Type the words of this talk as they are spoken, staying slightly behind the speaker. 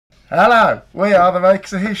Hello, we are the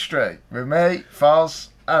Makers of History with me, Foz,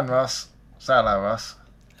 and Ross. Say hello, Ross.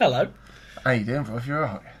 Hello. How you doing, bro? If you're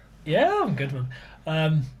alright? Yeah, I'm good, man.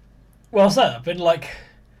 I've been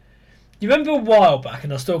you remember a while back,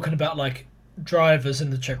 and I was talking about drivers in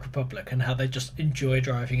the Czech Republic and how they just enjoy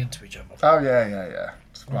driving into each other. Oh yeah.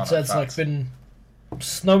 It's been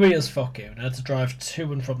snowy as fuck here, and I had to drive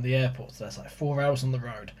to and from the airport. So that's 4 hours on the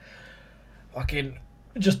road. Fucking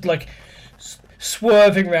just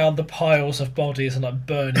swerving around the piles of bodies and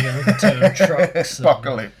burning overturned trucks.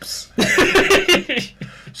 Apocalypse.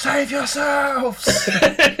 Save yourselves!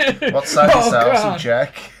 What save yourselves in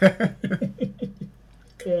Czech?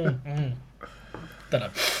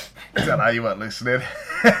 Don't know. You weren't listening.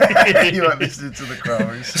 You weren't listening to the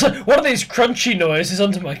crows. So, what are these crunchy noises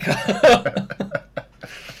under my car?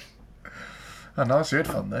 Oh, nice. You had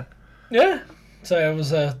fun then. Yeah. So it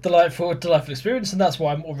was a delightful experience, and that's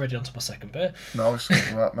why I'm already onto my second beer. Nice.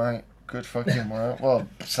 Good work, mate. Good fucking work. Well,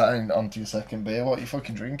 saying onto your second beer, what are you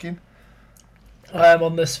fucking drinking? I am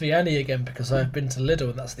on this Vianney again because I've been to Lidl,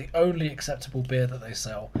 and that's the only acceptable beer that they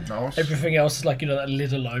sell. Nice. Everything else is that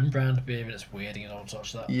Lidl own brand beer, and it's weird and I don't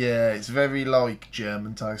touch that. Yeah, it's very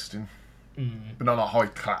German tasting. But not high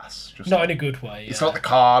class. Just not in a good way. It's like the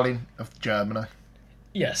Carling of Germany.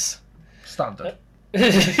 Yes. Standard.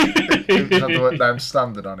 It had the word down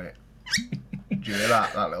standard on it. Did you hear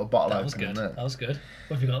that little bottle that was opening good. there? That was good.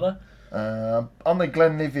 What have you got there? On the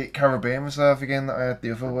Glenlivet Caribbean Reserve again that I had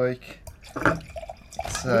the other week.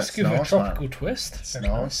 Let's give it a tropical twist. It's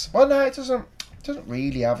nice. Well, no, it doesn't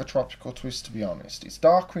really have a tropical twist, to be honest. It's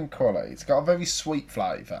darker in colour. It's got a very sweet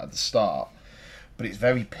flavour at the start, but it's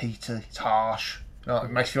very peaty. It's harsh. It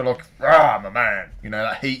makes you feel like, I'm a man.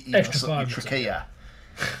 That heat in your trachea.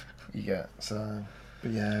 You get so.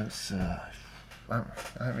 But yeah, I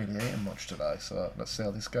haven't really eaten much today, so let's see how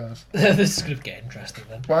this goes. This is going to get interesting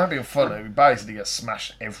then. Well, it'd be funny. We basically get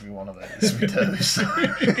smashed every one of these we do. So.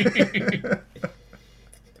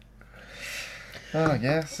 Oh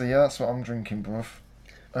yeah, so that's what I'm drinking, bruv.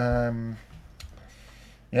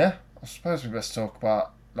 Yeah, I suppose we best talk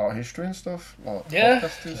about history and stuff. Let's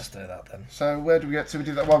do that then. So where did we get to? We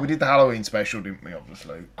did that. Well, we did the Halloween special, didn't we?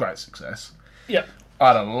 Obviously, great success. Yep. I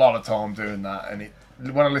had a lot of time doing that, and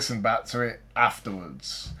when I listened back to it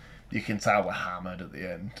afterwards, you can tell we're hammered at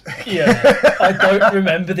the end. Yeah, I don't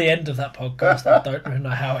remember the end of that podcast. I don't really know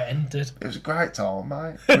how it ended. It was a great time,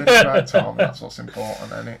 mate. It was a great time. That's what's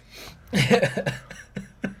important, isn't it?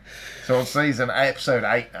 So on episode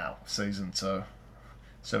 8 now, season 2.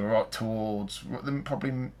 So we're right towards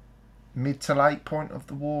probably mid to late point of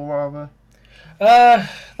the war, are we?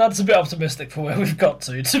 That's a bit optimistic for where we've got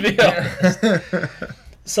to be honest.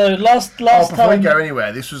 So last time... Before we go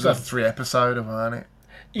anywhere, this was a 3-episode, wasn't it?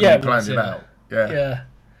 Yeah, we planned it out. Yeah.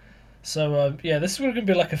 So, this is going to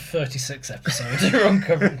be like a 36 episode on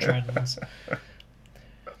current trends.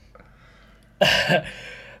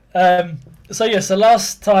 So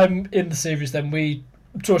last time in the series then we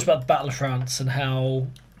talked about the Battle of France and how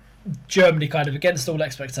Germany kind of against all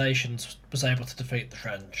expectations was able to defeat the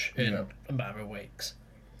French in a matter of weeks.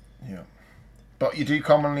 Yeah. But you do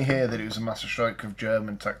commonly hear that it was a masterstroke of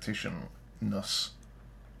German tacticianness.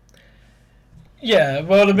 Yeah,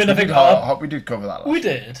 well, I mean, I think we did cover that last week.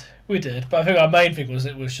 We did. But I think our main thing was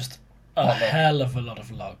it was just a hell of a lot of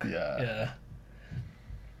luck. Yeah.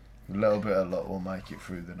 A little bit of luck will make it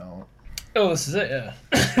through the night. Oh, this is it, yeah.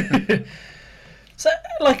 So,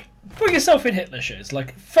 put yourself in Hitler's shoes.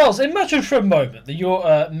 Foz, imagine for a moment that you're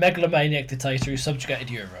a megalomaniac dictator who subjugated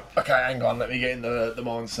Europe. Okay, hang on, let me get in the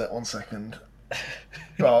mindset 1 second.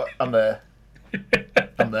 Right, I'm there.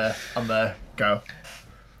 Go.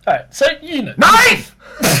 Alright, so Knife!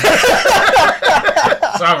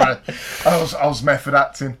 Sorry. I was method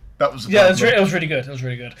acting. That was it was really good. It was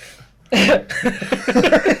really good.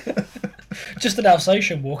 Just an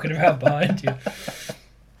Alsatian walking around behind you.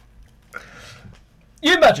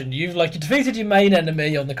 You imagine you defeated your main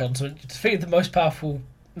enemy on the continent. You defeated the most powerful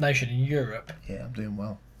nation in Europe. Yeah, I'm doing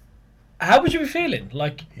well. How would you be feeling?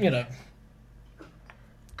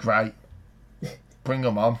 Great. Bring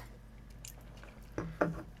them on.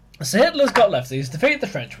 So Hitler's got left. He's defeated the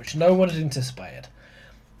French, which no one had anticipated.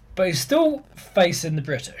 But he's still facing the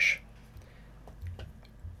British.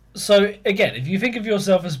 So, again, if you think of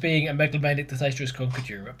yourself as being a megalomaniac dictator who's conquered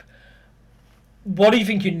Europe, what do you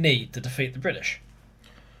think you need to defeat the British?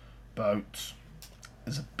 Boats.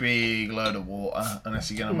 There's a big load of water,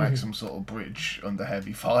 unless you're going to make some sort of bridge under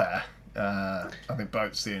heavy fire. I think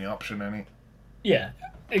boat's the only option, isn't it? Yeah,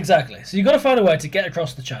 exactly. So you've got to find a way to get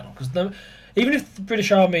across the channel, because even if the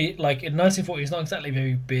British Army, in 1940, is not exactly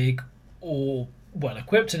very big or well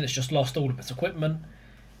equipped, and it's just lost all of its equipment,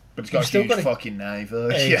 But it's got a still huge got fucking navy.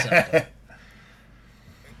 Exactly. Yeah.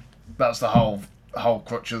 That's the whole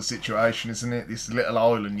crutch of the situation, isn't it? This little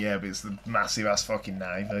island, yeah, but it's the massive ass fucking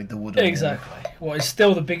navy, the wooden Exactly. Well, it's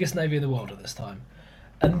still the biggest navy in the world at this time.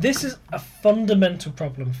 And this is a fundamental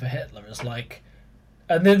problem for Hitler. It's like,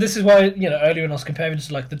 and then this is why, earlier when I was comparing it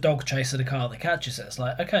to like the dog chasing a car that catches it, it's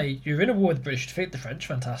like, okay, you're in a war with the British, defeat the French,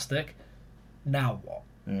 fantastic. Now what?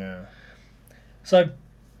 Yeah. So,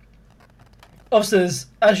 obviously,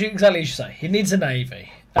 exactly as you say, he needs a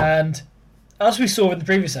navy. And as we saw in the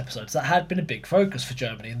previous episodes, that had been a big focus for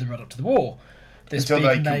Germany in the run-up to the war. Until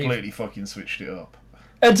they completely fucking switched it up.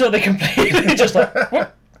 Until they completely just like,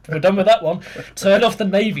 whoop, we're done with that one. Turn off the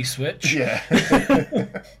navy switch. Yeah.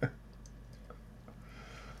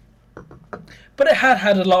 But it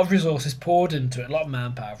had a lot of resources poured into it, a lot of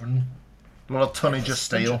manpower, and a lot of tonnage of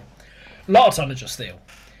steel. A lot of tonnage of steel.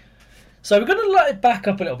 So we're going to let it back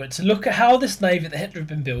up a little bit to look at how this navy that Hitler had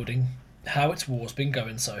been building, how its war's been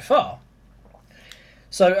going so far.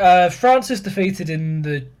 So France is defeated in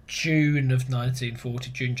the July of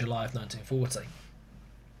 1940.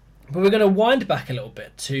 But we're going to wind back a little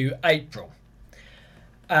bit to April.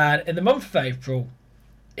 And in the month of April,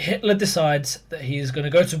 Hitler decides that he is going to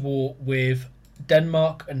go to war with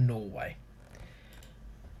Denmark and Norway.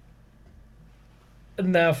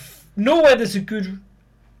 Now, Norway, there's a good...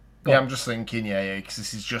 Yeah, I'm just thinking, because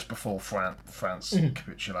this is just before France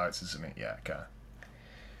capitulates, isn't it? Yeah, okay.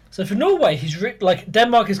 So for Norway,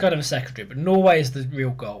 Denmark is kind of a secondary, but Norway is the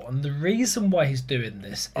real goal. And the reason why he's doing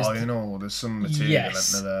this is... Iron ore, there's some material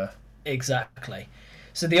there. Exactly.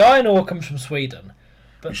 So the iron ore comes from Sweden.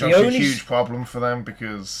 But Which is a huge problem for them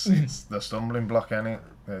because it's the stumbling block, ain't it?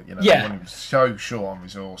 They're so short on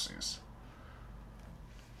resources.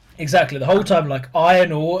 Exactly. The whole time,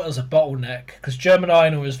 iron ore as a bottleneck, because German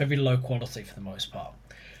iron ore is very low quality for the most part.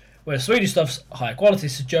 Whereas Swedish stuff's higher quality,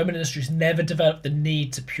 so German industry's never developed the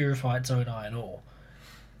need to purify its own iron ore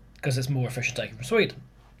because it's more efficient taken from Sweden.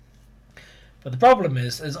 But the problem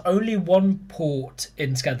is there's only one port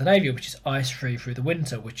in Scandinavia which is ice-free through the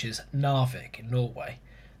winter, which is Narvik in Norway.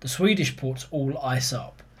 The Swedish ports all ice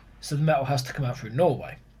up, so the metal has to come out through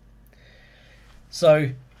Norway.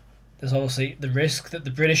 So there's obviously the risk that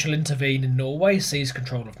the British will intervene in Norway, seize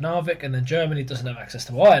control of Narvik, and then Germany doesn't have access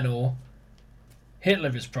to iron ore.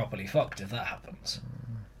 Hitler is properly fucked if that happens.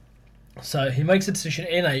 So he makes a decision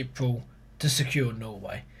in April to secure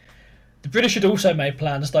Norway. The British had also made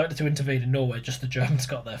plans directly to intervene in Norway, just the Germans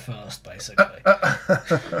got there first, basically.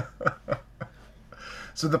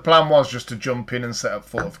 So the plan was just to jump in and set up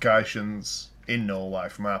fortifications in Norway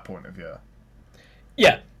from our point of view.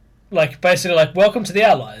 Yeah. Basically, welcome to the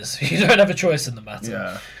Allies. You don't have a choice in the matter.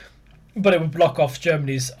 Yeah. But it would block off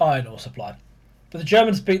Germany's iron ore supply. But the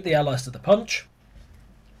Germans beat the Allies to the punch,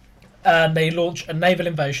 and they launch a naval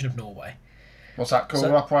invasion of Norway. What's that called?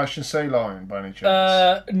 Operation Sea Lion, by any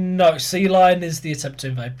chance? No, Sea Lion is the attempt to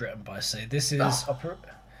invade Britain by sea. This is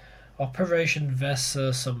Operation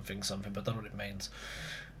Vesa something, but I don't know what it means.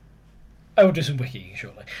 I will do some wikiing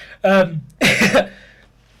shortly.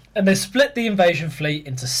 And they split the invasion fleet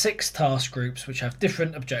into 6 task groups which have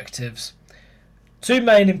different objectives. 2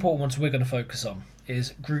 main important ones we're going to focus on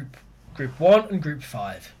is Group 1 and Group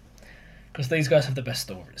 5, because these guys have the best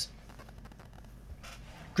stories.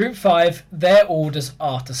 Group 5, their orders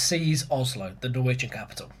are to seize Oslo, the Norwegian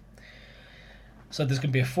capital. So there's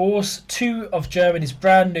going to be a force, 2 of Germany's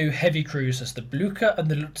brand new heavy cruisers, the Blucher and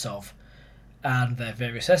the Lutzow, and their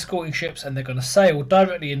various escorting ships, and they're going to sail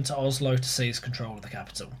directly into Oslo to seize control of the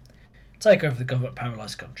capital. Take over the government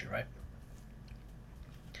paralysed country, right?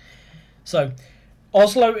 So,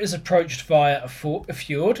 Oslo is approached via a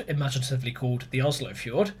fjord, imaginatively called the Oslo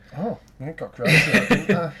Fjord. Oh, you got creative, didn't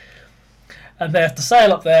they? And they have to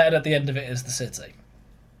sail up there, and at the end of it is the city.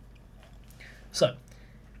 So,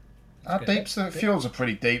 how deep? So the fjords are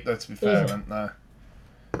pretty deep, though, to be fair, aren't they?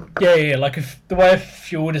 Yeah. If the way a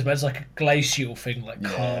fjord is made, it's like a glacial thing,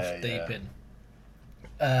 carved deep in.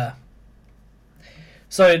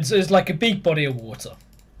 So it's like a big body of water.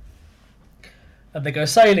 And they go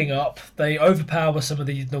sailing up. They overpower some of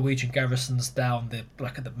the Norwegian garrisons down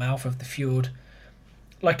at the mouth of the fjord.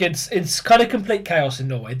 It's kind of complete chaos in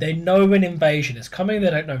Norway. They know an invasion is coming. They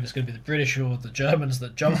don't know if it's going to be the British or the Germans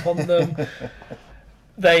that jump on them.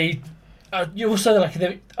 They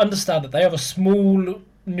understand that they have a small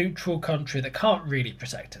neutral country that can't really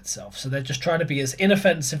protect itself. So they're just trying to be as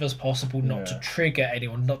inoffensive as possible, not to trigger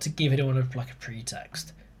anyone, not to give anyone a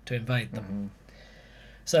pretext to invade them. Mm-hmm.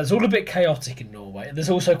 So it's all a bit chaotic in Norway.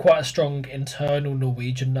 There's also quite a strong internal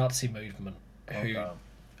Norwegian Nazi movement who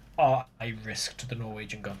are a risk to the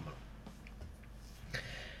Norwegian government.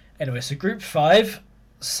 Anyway, so Group 5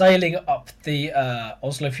 sailing up the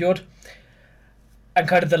Oslo Fjord, and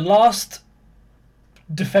kind of the last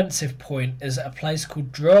defensive point is at a place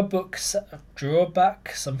called Drøbak,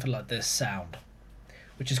 something like this, Sound,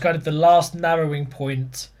 which is kind of the last narrowing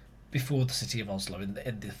point before the city of Oslo in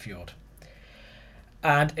the fjord.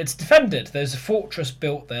 And it's defended. There's a fortress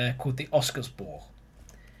built there called the Oscarsborg.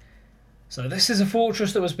 So this is a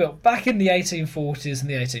fortress that was built back in the 1840s and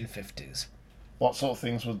the 1850s. What sort of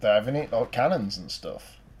things would they have in it? Like cannons and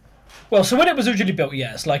stuff? Well, so when it was originally built,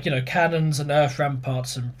 yes, like, cannons and earth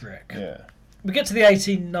ramparts and brick. Yeah. We get to the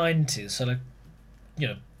 1890s, so,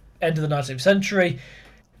 end of the 19th century.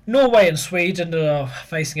 Norway and Sweden are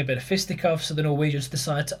facing a bit of fisticuffs, so the Norwegians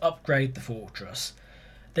decide to upgrade the fortress.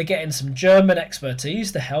 They get in some German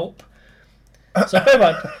expertise to help. So, bear in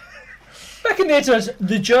mind, back in the 1890s,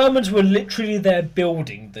 the Germans were literally there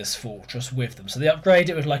building this fortress with them. So they upgraded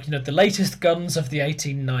it with, the latest guns of the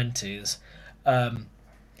 1890s.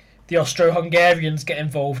 The Austro-Hungarians get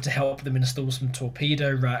involved to help them install some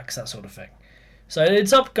torpedo racks, that sort of thing. So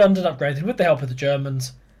it's upgunned and upgraded with the help of the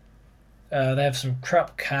Germans. They have some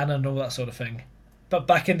crap cannon and all that sort of thing. But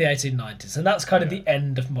back in the 1890s. And that's kind of the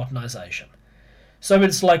end of modernisation. So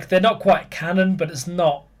it's like, they're not quite cannon, but it's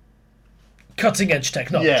not cutting-edge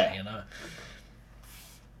technology,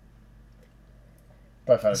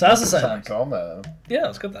 Both had So as I say, time there. Yeah,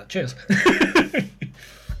 that's good, that. Cheers.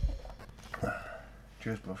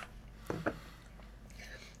 Cheers, bluff.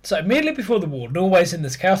 So immediately before the war, Norway's in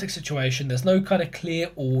this chaotic situation. There's no kind of clear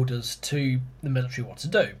orders to the military what to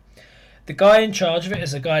do. The guy in charge of it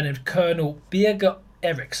is a guy named Colonel Birger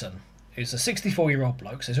Eriksson, who's a 64-year-old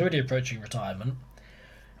bloke, so he's already approaching retirement.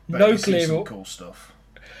 No clear some cool stuff.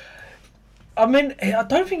 I mean, I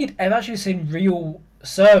don't think he'd ever actually seen real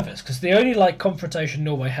service, because the only confrontation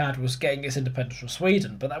Norway had was getting its independence from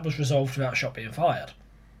Sweden, but that was resolved without a shot being fired.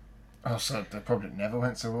 Oh, so they probably never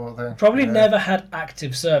went to war then? Probably never had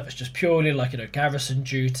active service, just purely garrison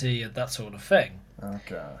duty and that sort of thing.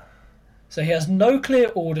 Okay. So he has no clear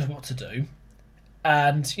orders what to do,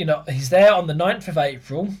 and he's there on the 9th of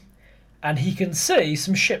April, and he can see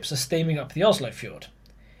some ships are steaming up the Oslo Fjord.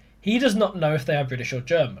 He does not know if they are British or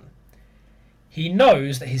German. He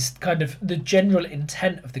knows that the general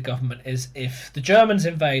intent of the government is, if the Germans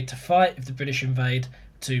invade, to fight; if the British invade,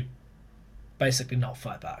 to basically not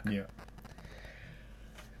fight back. Yeah.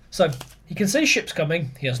 So he can see ships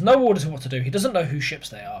coming. He has no orders of what to do. He doesn't know whose ships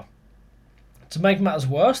they are. To make matters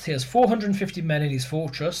worse, he has 450 men in his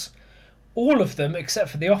fortress. All of them, except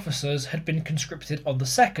for the officers, had been conscripted on the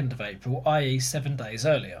 2nd of April, i.e. 7 days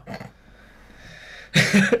earlier.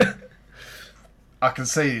 I can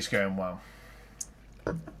see this going well.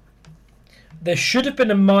 There should have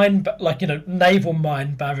been a naval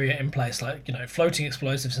mine barrier in place, floating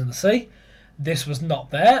explosives in the sea. This was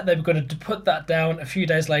not there. They were going to put that down a few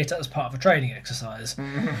days later as part of a training exercise.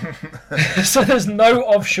 So there's no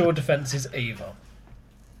offshore defences either.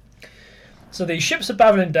 So these ships are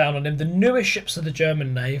barreling down on him, the newest ships of the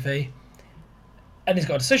German Navy, and he's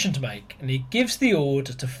got a decision to make, and he gives the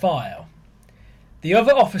order to fire. The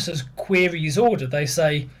other officers query his order. They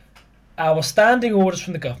say, our standing orders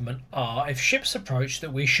from the government are, if ships approach,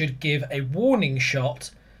 that we should give a warning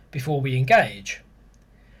shot before we engage.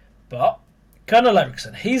 But Colonel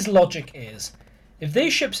Eriksson, his logic is, if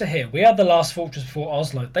these ships are here, we are the last fortress before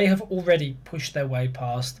Oslo, they have already pushed their way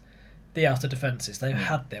past the outer defences. They've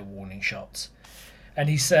had their warning shots. And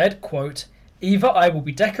he said, quote, either I will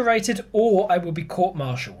be decorated or I will be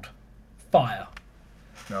court-martialed. Fire.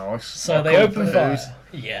 Nice. So they open fire.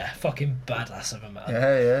 Yeah, fucking badass of a man.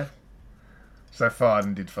 Yeah. So fired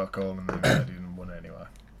and did fuck all and then they didn't win anyway.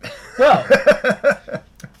 Well,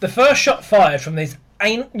 the first shot fired from these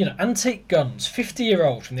antique guns,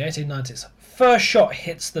 50-year-old from the 1890s. First shot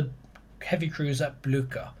hits the heavy cruiser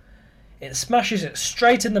Blucher. It smashes it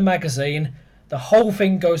straight in the magazine. The whole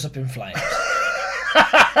thing goes up in flames.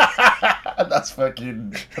 That's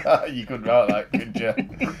fucking... You could write that, couldn't you?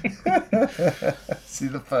 See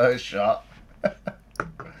the first shot.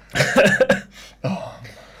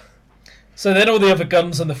 So then all the other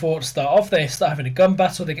guns on the fort start off. They start having a gun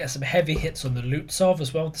battle. They get some heavy hits on the Lutzov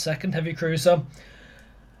as well, the second heavy cruiser.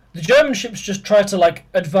 The German ships just try to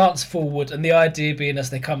advance forward, and the idea being as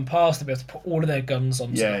they come past, they'll be able to put all of their guns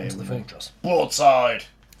onto the fortress. Broadside!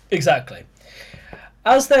 Exactly.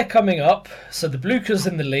 As they're coming up, so the Blucher's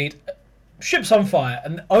in the lead, ship's on fire,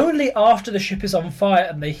 and only after the ship is on fire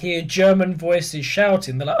and they hear German voices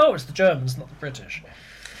shouting, they're like, oh, it's the Germans, not the British.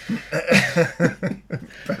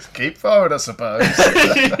 Best keep forward, I suppose.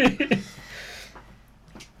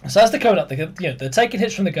 So as they're coming up, they're taking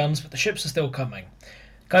hits from the guns, but the ships are still coming.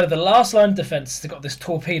 kind of the last line of defence. They've got this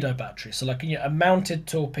torpedo battery, so like a mounted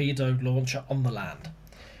torpedo launcher on the land.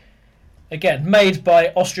 Again, made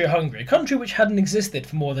by Austria-Hungary, a country which hadn't existed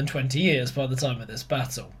for more than 20 years by the time of this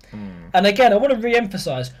battle. And again, I want to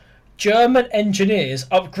re-emphasise, German engineers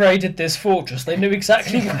upgraded this fortress. They knew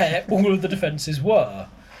exactly where all of the defences were.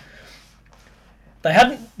 They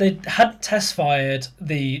hadn't test fired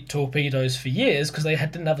the torpedoes for years because they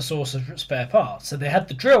didn't have a source of spare parts. So they had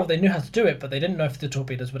the drill, they knew how to do it, but they didn't know if the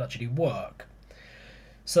torpedoes would actually work.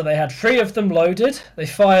 So they had 3 of them loaded. They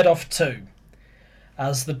fired off 2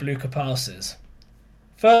 as the Blucher passes.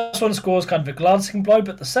 First one scores kind of a glancing blow,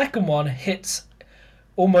 but the second one hits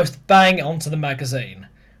almost bang onto the magazine,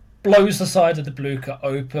 blows the side of the Blucher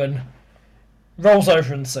open, rolls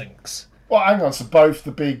over and sinks. Well, hang on, so both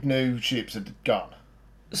the big new ships had gone?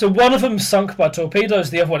 So one of them sunk by torpedoes,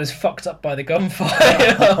 the other one is fucked up by the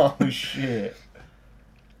gunfire. Oh, shit.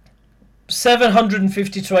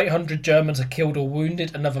 750 to 800 Germans are killed or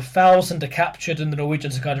wounded, another 1,000 are captured, and the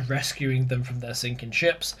Norwegians are kind of rescuing them from their sinking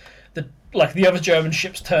ships. The other German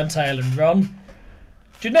ships turn tail and run.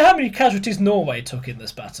 Do you know how many casualties Norway took in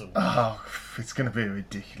this battle? Oh, it's going to be a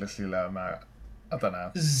ridiculously low amount. I don't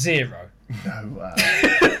know. 0. No way.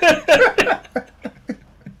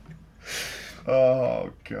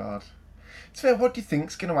 Oh, God. So, what do you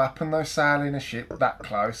think's going to happen, though, sailing a ship that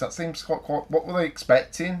close? That seems quite... What were they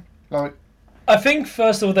expecting? I think,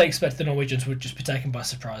 first of all, they expected the Norwegians would just be taken by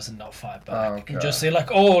surprise and not fight back. Okay. And just say,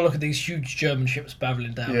 like, oh, look at these huge German ships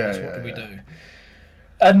barreling down. Yeah, What can we do?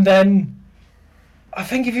 And then... I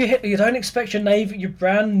think if you don't expect your navy, your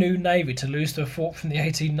brand new navy, to lose to a fort from the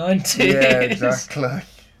 1890s. Yeah, exactly. Oh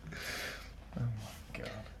my God.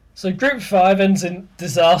 So Group 5 ends in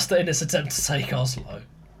disaster in its attempt to take Oslo.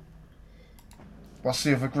 What's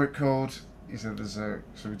the other group called? So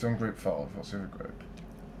we've done Group 5. What's the other group?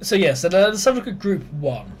 So yes, let's have a look at Group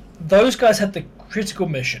 1. Those guys had the critical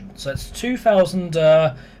mission. So it's 2,000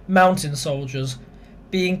 mountain soldiers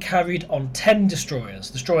being carried on 10 destroyers.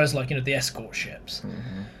 Destroyers like, the escort ships.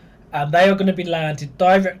 Mm-hmm. And they are going to be landed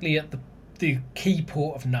directly at the key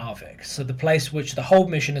port of Narvik. So the place which the whole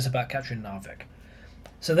mission is about capturing Narvik.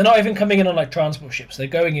 So they're not even coming in on like transport ships. They're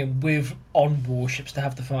going in on warships to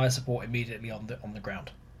have the fire support immediately on the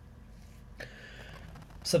ground.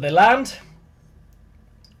 So they land.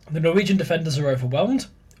 The Norwegian defenders are overwhelmed.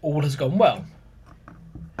 All has gone well.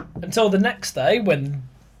 Until the next day when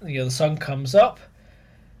the sun comes up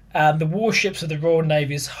and the warships of the Royal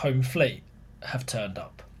Navy's home fleet have turned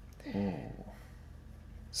up. Ooh.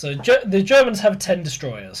 So the Germans have 10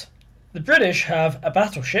 destroyers. The British have a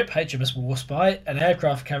battleship, HMS Warspite, an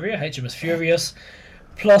aircraft carrier, HMS Furious,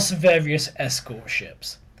 plus various escort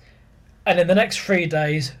ships. And in the next 3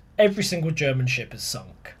 days, every single German ship is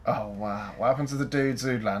sunk. Oh, wow. What happened to the dudes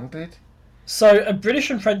who landed? So a British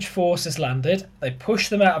and French force is landed. They push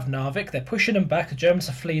them out of Narvik. They're pushing them back. The Germans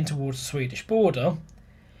are fleeing towards the Swedish border.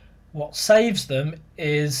 What saves them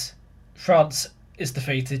is France is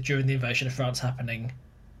defeated during the invasion of France happening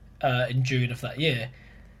in June of that year.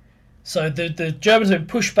 So the Germans have been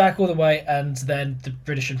pushed back all the way, and then the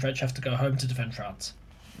British and French have to go home to defend France.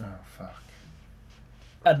 Oh, fuck.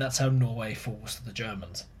 And that's how Norway falls to the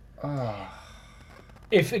Germans. Oh.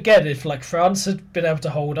 If like France had been able to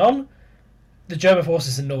hold on, the German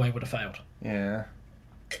forces in Norway would have failed. Yeah.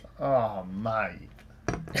 Oh, mate.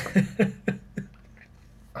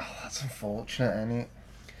 Oh, that's unfortunate, isn't it?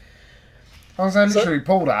 I was literally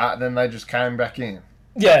pulled out and then they just came back in.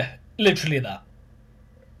 Yeah, literally that.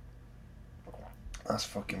 That's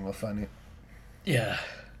fucking rough, isn't it? Yeah.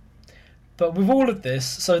 But with all of this,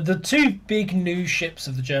 so the 2 big new ships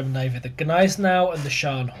of the German Navy, the Gneisenau and the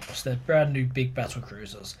Scharnhorst, they're brand new big battle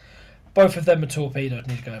cruisers. Both of them are torpedoed and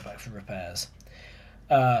need to go back for repairs.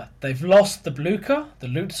 They've lost the Blucher, the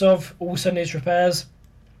Lutzow also needs repairs.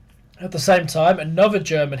 At the same time, another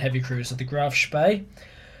German heavy cruiser, the Graf Spee,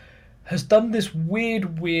 has done this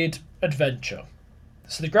weird adventure.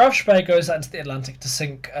 So the Graf Spee goes out into the Atlantic to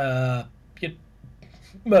sink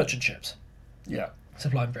merchant ships. Yeah.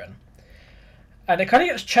 Supplying Britain. And it kind of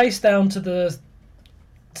gets chased down to the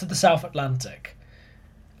South Atlantic.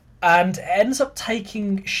 And it ends up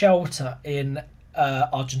taking shelter in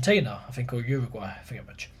Argentina, I think, or Uruguay, I forget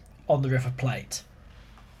which, on the River Plate.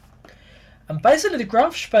 And basically the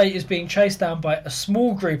Graf Spee is being chased down by a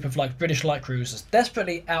small group of like British light cruisers,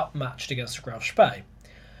 desperately outmatched against the Graf Spee.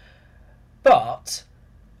 But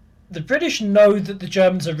the British know that the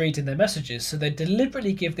Germans are reading their messages, so they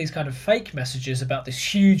deliberately give these kind of fake messages about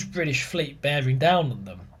this huge British fleet bearing down on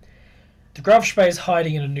them. The Graf Spee is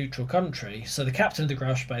hiding in a neutral country, so the captain of the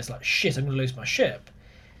Graf Spee is like, shit, I'm going to lose my ship.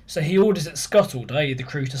 So he orders it scuttled, i.e. the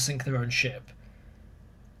crew to sink their own ship.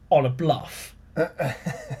 on a bluff.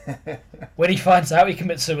 When he finds out, he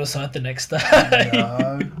commits suicide the next day.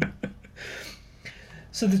 No.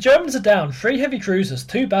 So the Germans are down 3 heavy cruisers,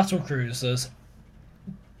 2 battle cruisers,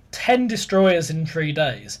 10 destroyers in 3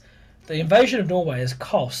 days. The invasion of Norway has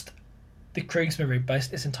cost the Kriegsmarine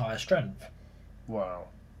base its entire strength. Wow.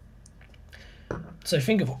 So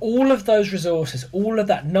think of all of those resources, all of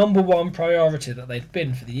that number one priority that they've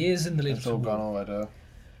been for the years in the lead It's all gone already.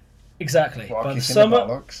 Exactly. Well, By the kicking summer, the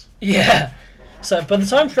bollocks. yeah. So by the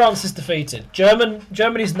time France is defeated,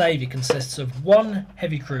 Germany's navy consists of 1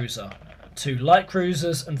 heavy cruiser, 2 light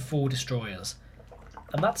cruisers, and 4 destroyers,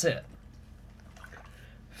 and that's it.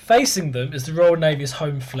 Facing them is the Royal Navy's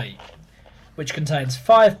home fleet, which contains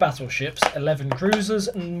 5 battleships, 11 cruisers,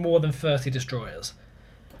 and more than 30 destroyers.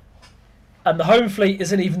 And the home fleet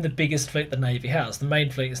isn't even the biggest fleet the Navy has. The main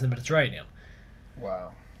fleet is in the Mediterranean.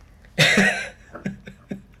 Wow.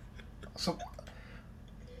 So,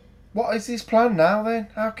 what is his plan now then?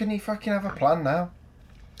 How can he fucking have a plan now?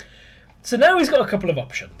 So now he's got a couple of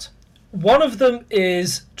options. One of them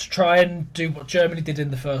is to try and do what Germany did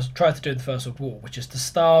tried to do in the First World War, which is to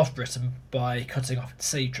starve Britain by cutting off its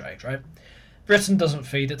sea trade, right? Britain doesn't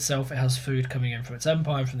feed itself, it has food coming in from its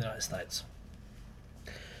empire and from the United States.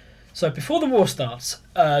 So before the war starts,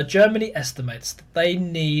 Germany estimates that they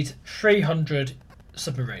need 300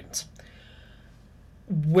 submarines.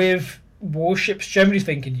 With warships, generally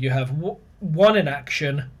thinking you have 1 in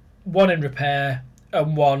action, 1 in repair,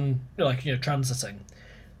 and 1 transiting.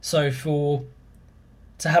 So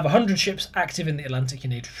to have 100 ships active in the Atlantic, you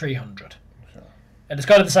need 300. Okay. And it's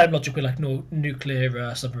kind of the same logic with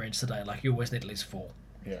nuclear submarines today. Like you always need at least 4.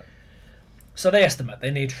 Yeah. So they estimate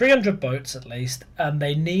they need 300 boats at least, and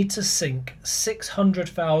they need to sink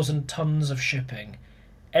 600,000 tons of shipping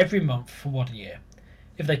every month for 1 year.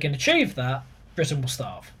 If they can achieve that, Britain will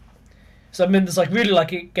starve. So I mean, there's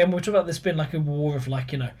again, we're talking about this being like a war of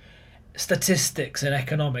statistics and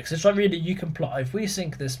economics. It's like really you can plot. If we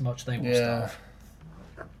sink this much, they will starve.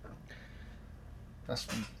 That's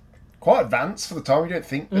quite advanced for the time. You don't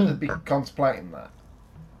think that they'd be contemplating that.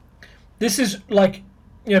 This is like.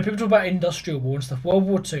 People talk about industrial war and stuff. World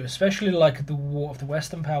War II, especially like the war of the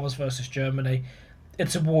Western powers versus Germany,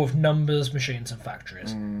 it's a war of numbers, machines, and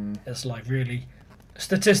factories. It's like really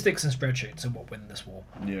statistics and spreadsheets are what win this war.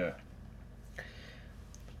 Yeah.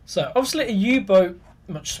 So obviously a U-boat,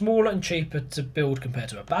 much smaller and cheaper to build compared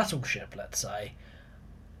to a battleship, let's say.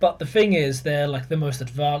 But the thing is, they're like the most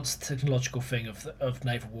advanced technological thing of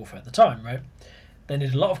naval warfare at the time, right? They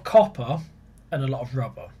need a lot of copper and a lot of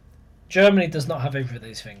rubber. Germany does not have either of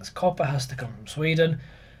these things. Copper has to come from Sweden,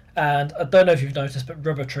 and I don't know if you've noticed, but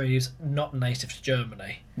rubber trees not native to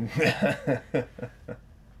Germany.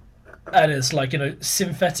 And it's like,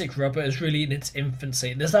 synthetic rubber is really in its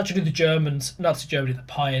infancy. And it's actually the Germans, Nazi Germany, that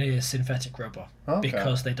pioneers synthetic rubber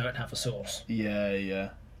because they don't have a source. Yeah.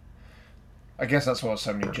 I guess that's why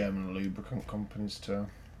so many German lubricant companies too.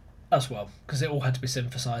 As well, because it all had to be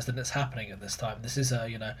synthesised, and it's happening at this time. This is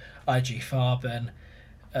IG Farben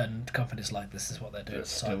and companies like this is what they're doing. It's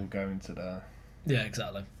still going today. Yeah,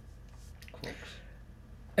 exactly.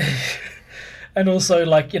 Crooks. And also,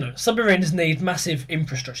 submarines need massive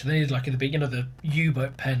infrastructure. They need, the big, the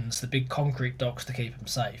U-boat pens, the big concrete docks to keep them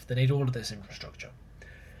safe. They need all of this infrastructure.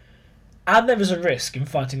 And there is a risk in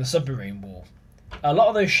fighting a submarine war. A lot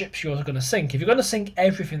of those ships you're going to sink, if you're going to sink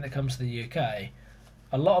everything that comes to the UK,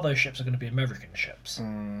 a lot of those ships are going to be American ships.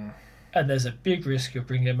 And there's a big risk of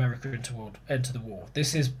bringing America into the war.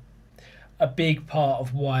 This is a big part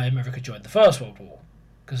of why America joined the First World War,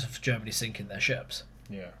 because of Germany sinking their ships.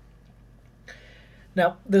 Yeah.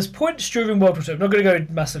 Now, there's points during World War II, I'm not going to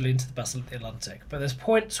go massively into the Battle of the Atlantic, but there's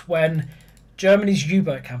points when Germany's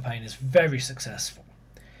U-boat campaign is very successful.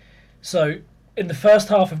 So, in the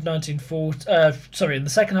second half of 1940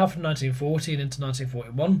 and into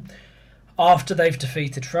 1941, after they've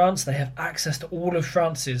defeated France, they have access to all of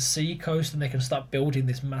France's sea coast, and they can start building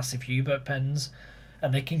these massive U-boat pens,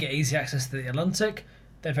 and they can get easy access to the Atlantic.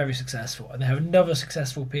 They're very successful, and they have another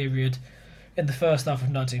successful period in the first half of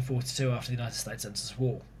 1942 after the United States enters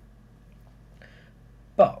war.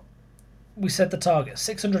 But we set the target: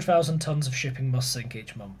 600,000 tons of shipping must sink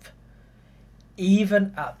each month.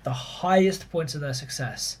 Even at the highest points of their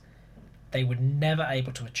success, they were never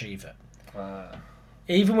able to achieve it.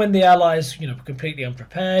 Even when the Allies, were completely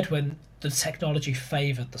unprepared, when the technology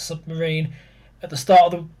favoured the submarine, at the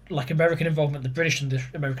start of the American involvement, the British and the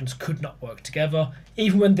Americans could not work together.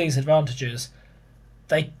 Even when these advantages,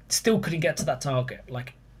 they still couldn't get to that target.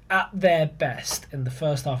 At their best, in the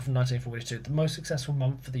first half of 1942, the most successful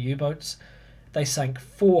month for the U-boats, they sank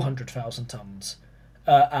 400,000 tons,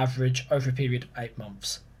 average over a period of 8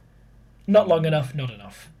 months. Not long enough, not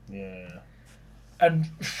enough. Yeah. And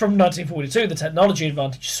from 1942, the technology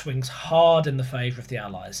advantage swings hard in the favour of the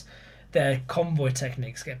Allies. Their convoy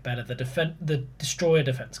techniques get better, the destroyer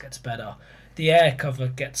defence gets better, the air cover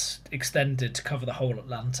gets extended to cover the whole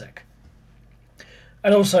Atlantic.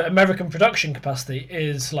 And also, American production capacity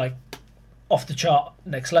is like off the chart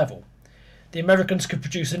next level. The Americans could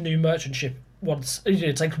produce a new merchant ship once.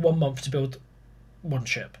 It takes 1 month to build one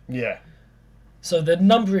ship. Yeah. So the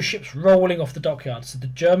number of ships rolling off the dockyards, so the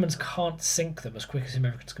Germans can't sink them as quick as the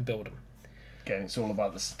Americans can build them. Again, it's all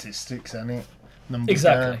about the statistics, isn't it? Numbers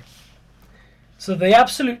Exactly. down. So the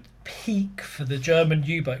absolute peak for the German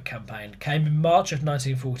U-boat campaign came in March of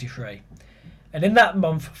 1943. And in that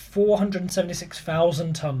month,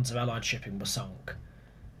 476,000 tons of Allied shipping was sunk.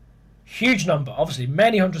 Huge number, obviously,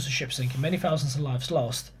 many hundreds of ships sinking, many thousands of lives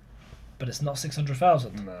lost, but it's not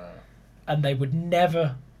 600,000. No. And they would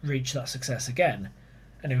never reach that success again.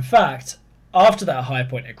 And in fact, after that high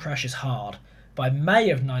point, it crashes hard. By May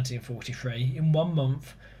of 1943, in 1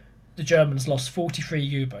 month, the Germans lost 43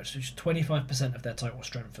 U-boats, which is 25% of their total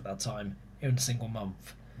strength at that time, in a single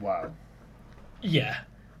month. Wow. Yeah.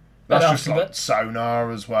 That's And just after like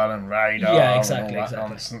sonar as well and radar Yeah, exactly, and all that exactly.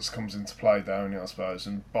 nonsense comes into play, don't it, I suppose.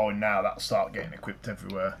 And by now that'll start getting equipped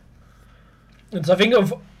everywhere. And so I think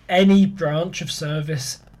of any branch of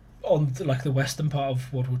service on like the western part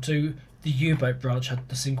of World War II, the U-boat branch had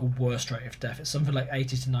the single worst rate of death. It's something like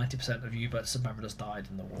 80 to 90% of U-boat submariners died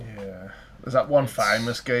in the war. Yeah. There's that one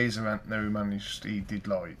famous geezer out there who managed, he did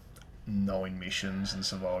like 9 missions and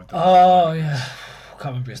survived. Oh, yeah. Can't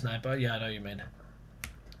remember his name, but yeah, I know what you mean.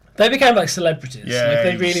 They became like celebrities. Yeah, like,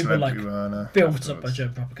 they he was really were like celebrity runner built up by afterwards.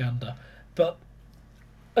 German propaganda. But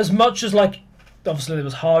as much as like obviously there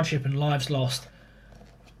was hardship and lives lost,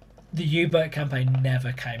 the U-boat campaign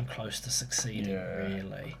never came close to succeeding,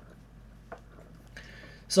 really.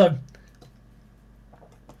 So,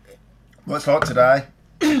 Well, it's like today.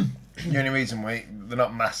 The only reason they're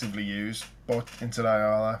not massively used in today,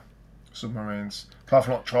 are they? Submarines. Apart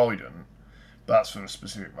from not Trident, but that's for a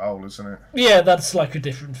specific role, isn't it? yeah, that's like a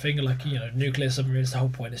different thing. Like, you know, nuclear submarines, the whole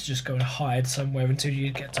point is just go and hide somewhere until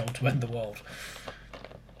you get told to end the world.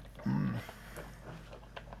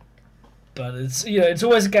 But it's, you know, it's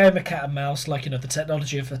always a game of cat and mouse, like, you know, the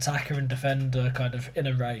technology of attacker and defender kind of in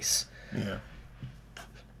a race. Yeah.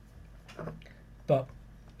 But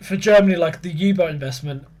for Germany, like, the U-boat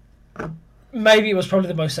investment, maybe it was probably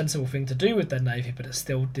the most sensible thing to do with their navy, but it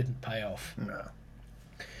still didn't pay off. No.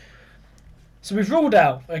 So we've ruled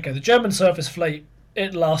out, okay, the German surface fleet,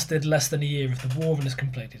 it lasted less than a year of the war and is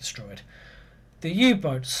completely destroyed. The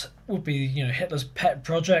U-boats would be, you know, Hitler's pet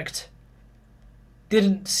project,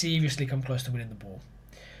 didn't seriously come close to winning the war.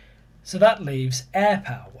 So that leaves air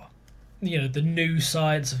power, you know, the new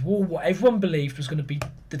science of war, what everyone believed was going to be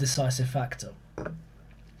the decisive factor.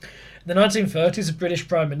 In the 1930s, a British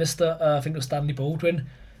Prime Minister, I think it was Stanley Baldwin,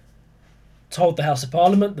 told the House of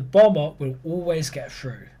Parliament the bomber will always get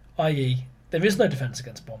through, i.e. there is no defence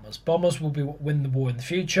against bombers. Bombers will be what win the war in the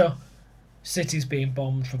future, cities being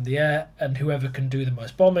bombed from the air, and whoever can do the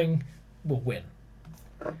most bombing will win.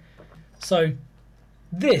 So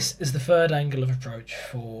this is the third angle of approach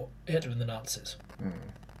for Hitler and the Nazis.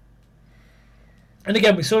 And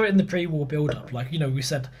again, we saw it in the pre-war build-up. Like, you know, we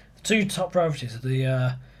said the two top priorities are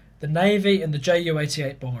the Navy and the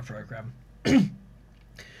Ju-88 bomber program.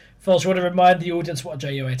 First, you want to remind the audience what a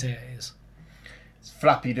Ju-88 is? It's a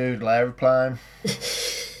flappy doodle aeroplane.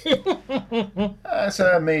 It's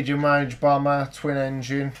a medium range bomber, twin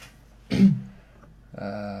engine.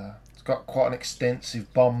 It's got quite an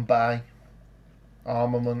extensive bomb bay.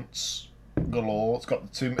 Armaments galore. It's got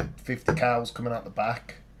the 250 cals coming out the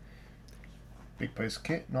back. Big piece of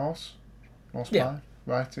kit, nice. Nice plane.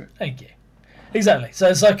 Rate it. Thank you. Exactly. So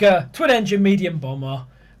it's like a twin engine medium bomber,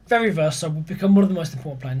 very versatile, will become one of the most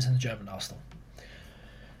important planes in the German arsenal.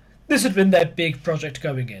 This had been their big project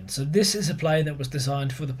going in. So this is a plane that was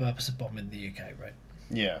designed for the purpose of bombing the UK, right?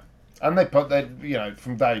 Yeah. And they put that, you know,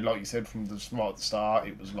 from day, like you said, from right at the start,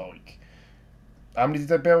 it was like, how many did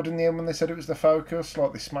they build in the end when they said it was the focus?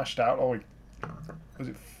 Like they smashed out, like, was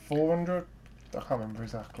it 400? I can't remember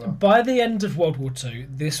exactly. By the end of World War II,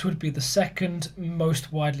 this would be the second most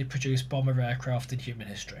widely produced bomber aircraft in human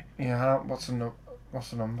history. Yeah, what's the number?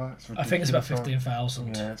 It's ridiculous. I think it's about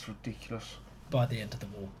 15,000 Yeah, it's ridiculous. by the end of the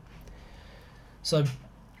war. So,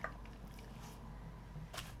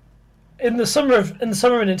 in the summer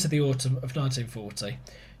and into the autumn of 1940,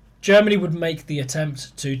 Germany would make the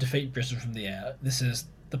attempt to defeat Britain from the air. This is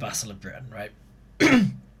the Battle of Britain, right?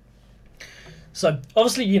 So,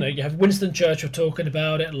 obviously, you know, you have Winston Churchill talking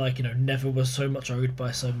about it, like, you know, never was so much owed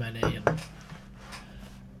by so many. And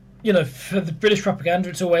for the British propaganda,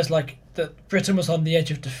 it's always like that Britain was on the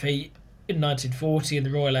edge of defeat in 1940 and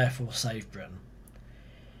the Royal Air Force saved Britain.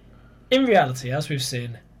 In reality, as we've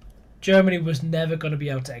seen, Germany was never going to be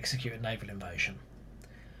able to execute a naval invasion.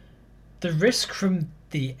 The risk from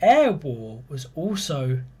the air war was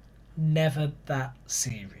also never that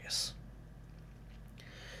serious.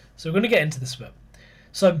 So we're going to get into this a bit.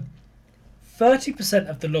 So 30%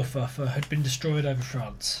 of the Luftwaffe had been destroyed over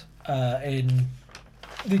France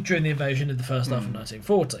during the invasion in the first half of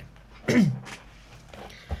 1940.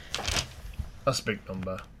 That's a big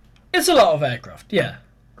number. It's a lot of aircraft, yeah.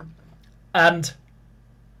 And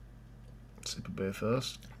sip a beer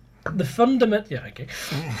first. The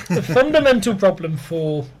fundamental problem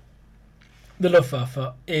for the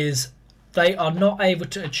Luftwaffe is they are not able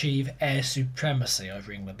to achieve air supremacy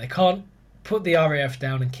over England. They can't put the RAF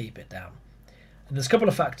down and keep it down. And there's a couple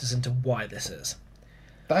of factors into why this is.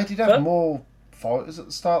 They did have more fighters at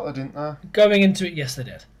the start, though, didn't they? Going into it, yes, they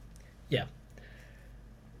did. Yeah.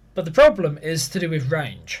 But the problem is to do with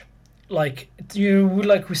range. Like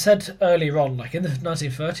we said earlier on, like in the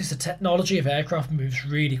 1930s, the technology of aircraft moves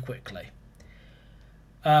really quickly.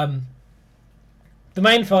 The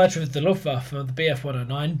main fighter of the Luftwaffe, the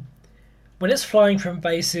Bf-109, when it's flying from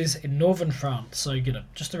bases in northern France, so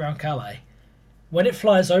just around Calais, when it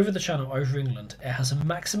flies over the Channel over England, it has a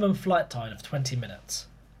maximum flight time of 20 minutes.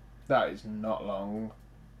 That is not long.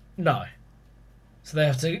 No. So they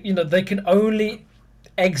have to, they can only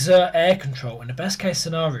exert air control in the best case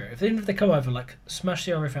scenario. Even if they come over, like, smash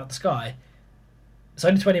the RAF out the sky, it's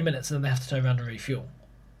only 20 minutes and then they have to turn around and refuel.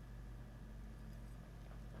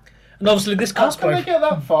 And obviously this cuts How can they get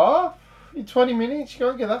that far? In 20 minutes? You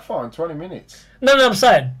can't get that far in 20 minutes. No, I'm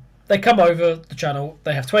saying. They come over the Channel,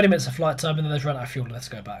 they have 20 minutes of flight time and then they've run out of fuel and they have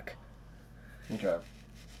to go back. Okay.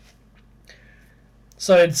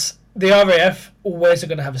 So it's... The RAF always are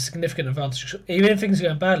going to have a significant advantage. Even if things are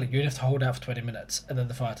going badly, you only have to hold out for 20 minutes and then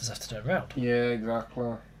the fighters have to turn around. Yeah, exactly.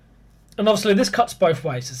 And obviously this cuts both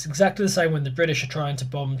ways. It's exactly the same when the British are trying to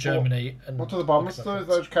bomb Germany. What do the bombers do?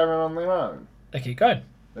 They just carry on their own? They keep going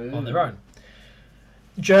on their own.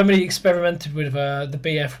 Germany experimented with the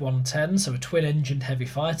Bf-110, so a twin-engined heavy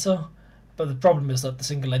fighter. But the problem is that the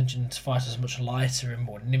single-engined fighter is much lighter and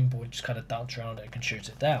more nimble and just kind of dance around it and can shoot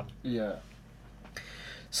it down. Yeah.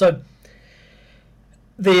 So,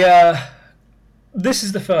 this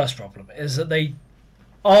is the first problem, is that they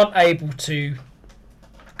aren't able to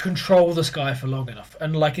control the sky for long enough.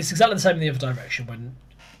 And like it's exactly the same in the other direction. When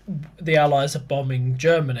the Allies are bombing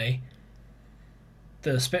Germany,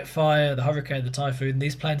 the Spitfire, the Hurricane, the Typhoon,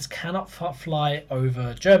 these planes cannot fly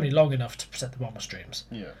over Germany long enough to protect the bomber streams.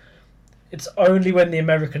 Yeah. It's only when the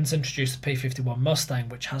Americans introduce the P-51 Mustang,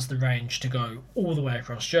 which has the range to go all the way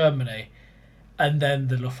across Germany, and then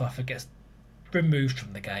the Luftwaffe gets removed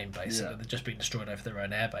from the game, basically. Yeah. They're just being destroyed over their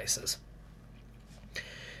own air bases.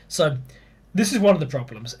 So, this is one of the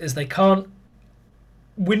problems, is they can't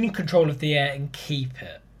win control of the air and keep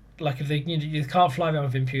it. Like, if they, you can't fly around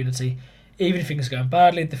with impunity. Even if things are going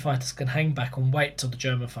badly, the fighters can hang back and wait till the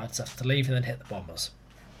German fighters have to leave and then hit the bombers.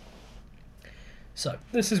 So,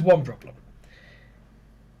 this is one problem.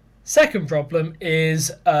 Second problem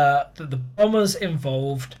is that the bombers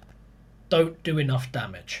involved don't do enough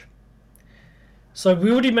damage. So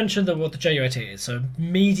we already mentioned what the Ju-8 is, so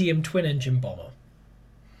medium twin-engine bomber.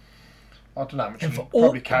 I don't know how much. You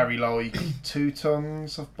probably carry like 2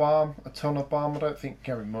 tons of bomb, a ton of bomb. I don't think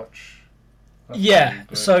carry much.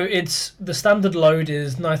 That's so it's the standard load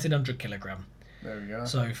is 1900 kilogram. There we go.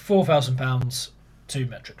 So 4,000 pounds, 2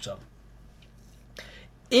 metric ton.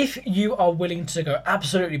 If you are willing to go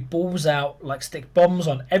absolutely balls out, like stick bombs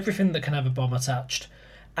on everything that can have a bomb attached,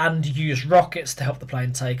 and use rockets to help the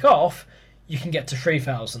plane take off, you can get to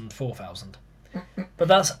 3,000, 4,000. But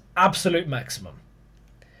that's absolute maximum.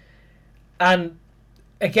 And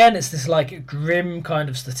again, it's this like grim kind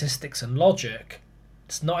of statistics and logic.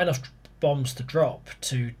 It's not enough bombs to drop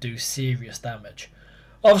to do serious damage.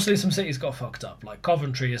 Obviously, some cities got fucked up. Like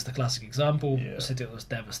Coventry is the classic example. Yeah. A city that was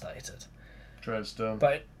devastated. Dresden.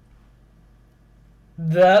 But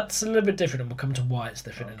that's a little bit different, and we'll come to why it's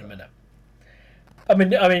different in a minute. I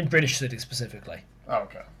mean British cities specifically. Oh,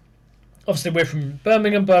 okay. Obviously, we're from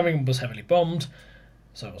Birmingham. Birmingham was heavily bombed.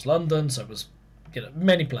 So was London. So was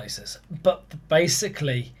many places. But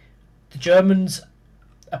basically, the Germans,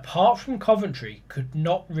 apart from Coventry, could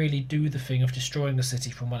not really do the thing of destroying the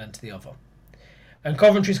city from one end to the other. And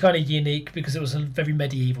Coventry's kind of unique because it was a very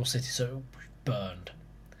medieval city, so it burned.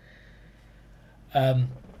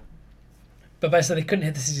 But basically, they couldn't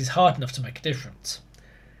hit the cities hard enough to make a difference.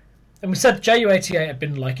 And we said Ju-88 had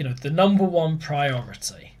been like, the number one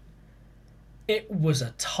priority. it was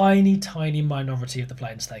a tiny, tiny minority of the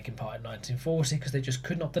planes taking part in 1940 because they just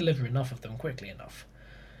could not deliver enough of them quickly enough.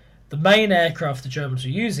 The main aircraft the Germans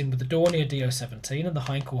were using were the Dornier Do-17 and the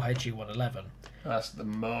Heinkel HE-111. That's the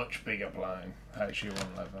much bigger plane,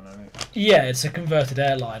 HE-111, isn't it? Yeah, it's a converted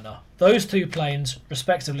airliner. Those two planes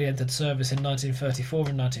respectively entered service in 1934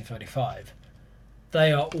 and 1935.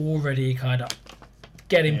 They are already kind of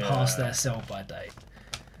getting past their sell-by date.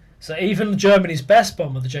 So even Germany's best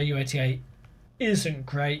bomber, the Ju-88, isn't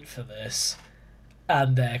great for this,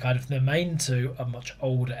 and their main two are much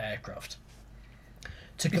older aircraft.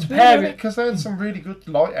 To compare it, because they had some really good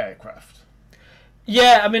light aircraft.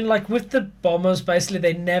 Yeah, I mean, like with the bombers, basically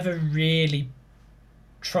they never really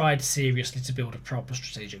tried seriously to build a proper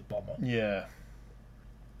strategic bomber. Yeah.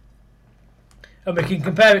 And we can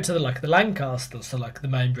compare it to the Lancasters, so like the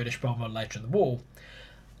main British bomber later in the war.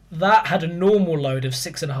 That had a normal load of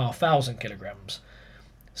 6,500 kilograms.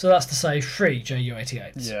 So that's to say 3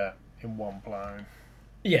 Ju-88s. Yeah, in one plane.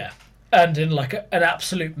 Yeah. And in like an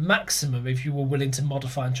absolute maximum, if you were willing to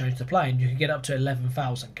modify and change the plane, you could get up to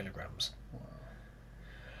 11,000 kilograms. Wow.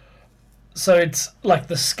 So it's like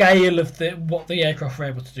the scale of what the aircraft were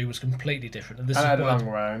able to do was completely different. And this had a long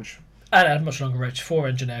range. And it had a much longer range,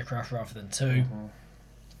 4-engine aircraft rather than 2. Mm-hmm.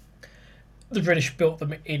 The British built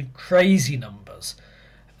them in crazy numbers.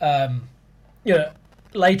 Later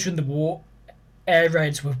in the war, air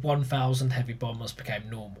raids with 1,000 heavy bombers became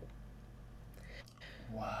normal.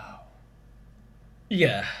 Wow.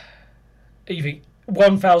 Yeah. You think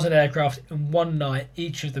 1,000 aircraft in one night,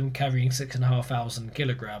 each of them carrying 6,500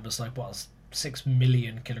 kilograms, like 6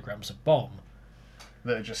 million kilograms of bomb.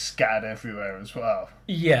 That are just scattered everywhere as well.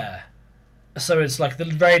 Yeah. So it's like the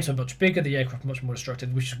raids were much bigger, the aircraft much more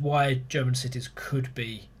destructive, which is why German cities could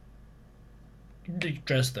be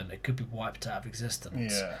Dresden, it could be wiped out of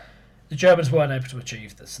existence. Yeah. The Germans weren't able to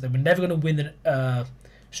achieve this. So they were never going to win a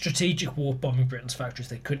strategic war bombing Britain's factories.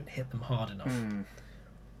 They couldn't hit them hard enough.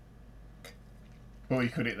 Well, you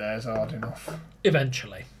could hit theirs hard enough.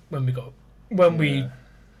 Eventually, when we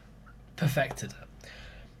perfected it.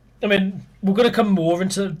 I mean, we're going to come more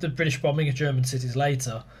into the British bombing of German cities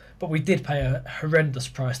later, but we did pay a horrendous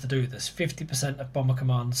price to do this. 50% of Bomber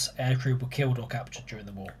Command's aircrew were killed or captured during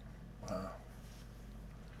the war. Wow.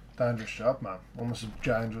 Dangerous job, man. Almost as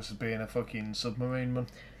dangerous as being a fucking submarine man.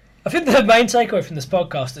 I think the main takeaway from this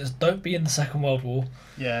podcast is don't be in the Second World War.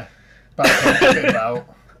 Yeah. Back a bit about.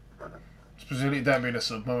 Specifically, don't be in a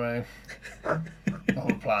submarine. Or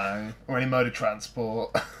a plane. Or any mode of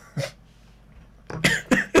transport.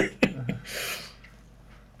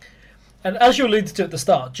 And as you alluded to at the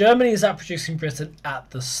start, Germany is outproducing Britain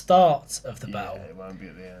at the start of the battle. Yeah, it won't be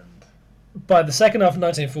at the end. By the second half of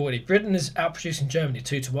 1940, Britain is outproducing Germany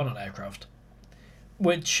 2-1 on aircraft.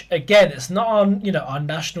 Which, again, it's not on, our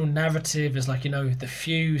national narrative is like, the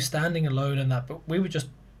few standing alone and that, but we were just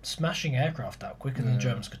smashing aircraft out quicker than the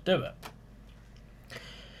Germans could do it.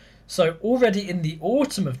 So already in the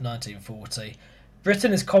autumn of 1940,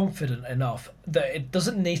 Britain is confident enough that it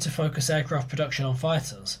doesn't need to focus aircraft production on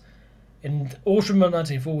fighters. In autumn of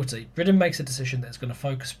 1940, Britain makes a decision that it's going to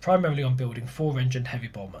focus primarily on building 4-engine heavy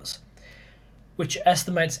bombers, which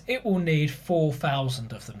estimates it will need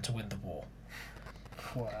 4,000 of them to win the war.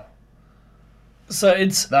 Wow. So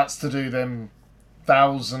that's to do them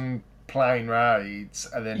 1,000 plane raids,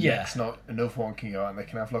 and then next not enough one can go out and they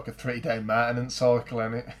can have like a 3-day maintenance cycle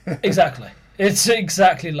in it. Exactly. It's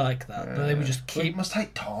exactly like that. Yeah. But they would just keep. But it must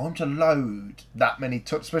take time to load that many,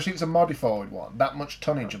 especially if it's a modified one, that much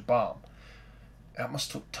tonnage of bomb. That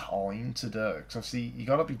must take time to do. Because obviously you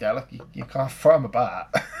got to be delicate. You can't throw them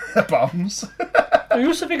about bombs. You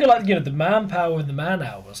also think of the manpower and the man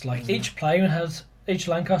hours. Like each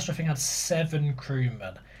Lancaster I think had 7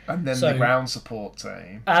 crewmen. And then the ground support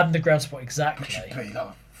team. And the ground support, exactly. Which would be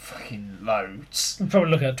like fucking loads. We're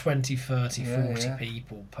probably looking at 20, 30, 40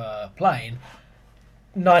 people per plane.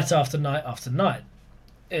 Night after night after night.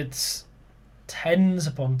 It's tens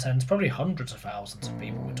upon tens, probably hundreds of thousands of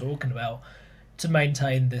people we're talking about to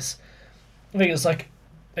maintain this. I think it's like,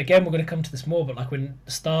 again, we're going to come to this more, but like when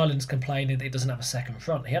Stalin's complaining that he doesn't have a second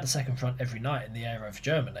front, he had a second front every night in the air over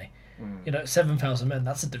Germany. 7,000 men,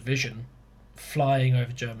 that's a division flying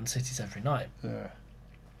over German cities every night. Yeah.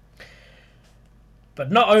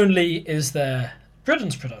 But not only is there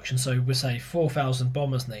Britain's production, so we say 4,000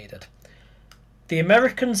 bombers needed, the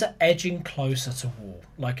Americans are edging closer to war.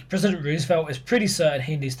 Like, President Roosevelt is pretty certain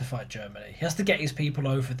he needs to fight Germany. He has to get his people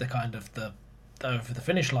over the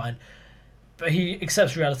finish line, but he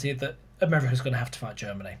accepts reality that America's going to have to fight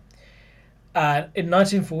Germany. And in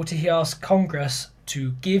 1940, he asked Congress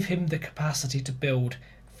to give him the capacity to build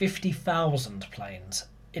 50,000 planes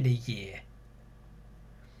in a year.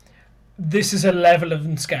 this is a level of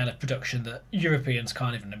and scale of production that Europeans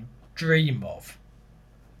can't even dream of.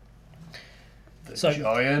 The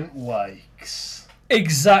giant wakes.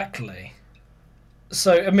 Exactly.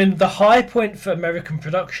 So, I mean, the high point for American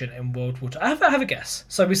production in World War II... I have a guess.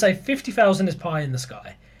 So we say 50,000 is pie in the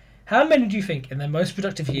sky. How many do you think in their most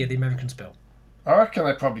productive year the Americans built? I reckon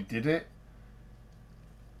they probably did it.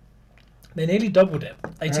 They nearly doubled it.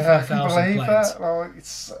 85,000 planes.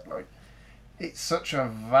 That? It's such a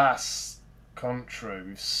vast country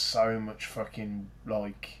with so much fucking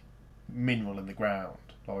mineral in the ground.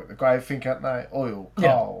 Like the great thing, aren't they? Oil,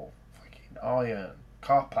 coal, fucking iron,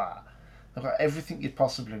 copper. They've got everything you'd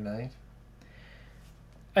possibly need.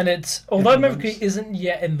 And it's although America isn't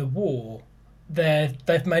yet in the war,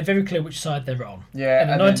 they've made very clear which side they're on. Yeah,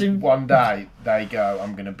 and then one day they go,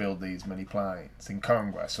 I'm going to build these many planes in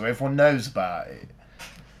Congress, so everyone knows about it.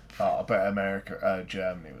 Oh, I bet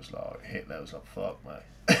Germany was like, Hitler was like, fuck, mate.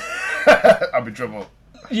 I'm in trouble.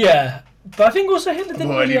 Yeah, but I think also Hitler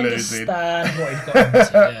didn't really understand what he'd got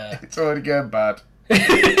into. Yeah. It's already going bad.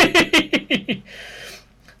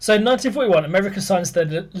 So in 1941, America signs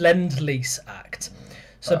the Lend-Lease Act.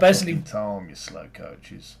 So basically, time, you slow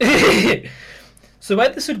coaches. So the way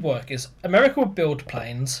this would work is America would build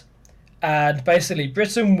planes, and basically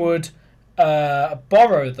Britain would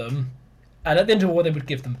borrow them, and at the end of the war they would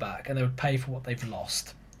give them back, and they would pay for what they've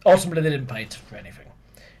lost. Ultimately, they didn't pay for anything.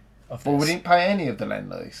 Well, we didn't pay any of the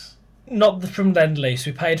Lend-Lease. Not from Lend-Lease.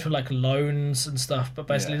 We paid for loans and stuff, but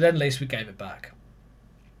basically Lend-Lease we gave it back.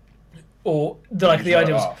 Or the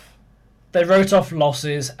idea was they wrote off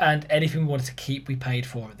losses, and anything we wanted to keep we paid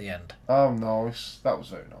for at the end. Oh, nice. That was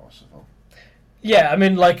very nice of them. Yeah, I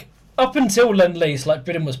mean, up until Lend-Lease,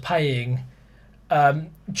 Britain was paying.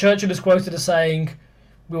 Churchill is quoted as saying,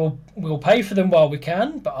 "We'll pay for them while we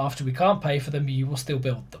can, but after we can't pay for them, you will still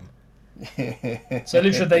build them." So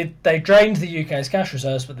literally, they drained the UK's cash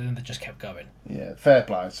reserves, but then they just kept going. Yeah, fair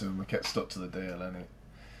play to them. We kept stuck to the deal, innit?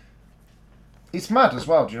 It's mad as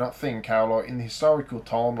well. Do you not think how, in the historical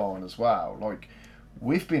timeline as well,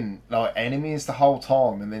 we've been enemies the whole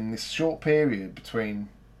time, and then this short period between,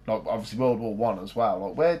 obviously World War One as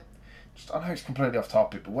well. Where, I know it's completely off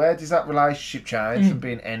topic, but where does that relationship change from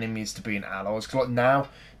being enemies to being allies? Because now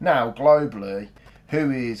globally, who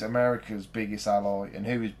is America's biggest ally and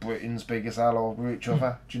who is Britain's biggest ally with each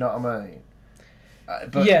other? Do you know what I mean?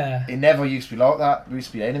 But it never used to be like that. We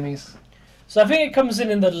used to be enemies. So I think it comes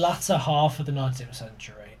in the latter half of the 19th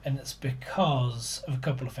century, and it's because of a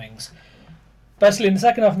couple of things. Basically, in the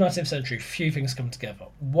second half of the 19th century, a few things come together.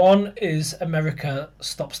 One is America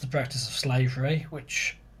stops the practice of slavery,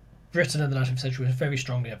 which Britain in the 19th century was very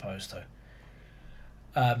strongly opposed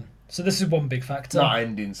to. So this is one big factor. Not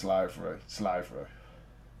ending slavery.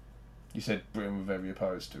 You said Britain were very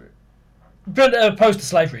opposed to it. Britain opposed to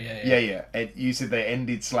slavery, yeah. You said they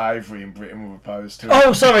ended slavery and Britain were opposed to it.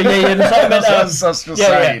 Oh, sorry, yeah. I was just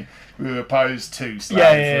saying we were opposed to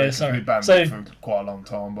slavery. Sorry. We banned it for quite a long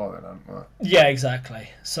time by then, hadn't we? Yeah, exactly.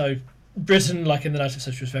 So Britain, in the 19th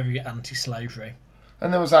century, was very anti-slavery.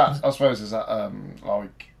 And there was that, I suppose,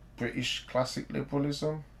 British classic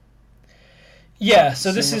liberalism. Yeah,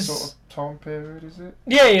 so this is sort of time period, is it?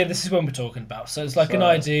 Yeah, this is what we're talking about. So it's an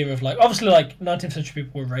idea of obviously 19th century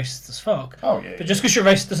people were racist as fuck. Oh yeah. But just because you're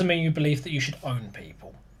racist doesn't mean you believe that you should own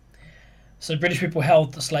people. So British people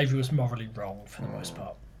held that slavery was morally wrong for the most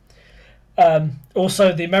part.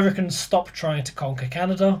 Also, the Americans stopped trying to conquer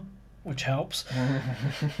Canada, which helps.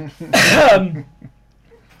 And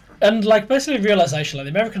basically realisation, the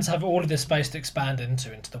Americans have all of this space to expand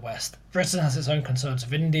into the West. Britain has its own concerns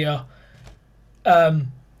of India.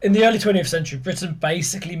 In the early 20th century, Britain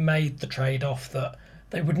basically made the trade-off that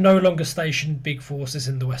they would no longer station big forces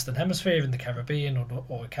in the Western Hemisphere, in the Caribbean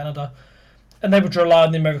or Canada, and they would rely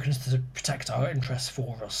on the Americans to protect our interests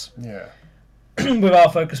for us. Yeah. With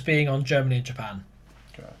our focus being on Germany and Japan.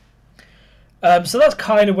 Okay. So that's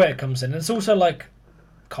kind of where it comes in. It's also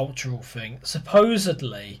cultural thing.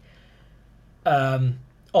 Supposedly,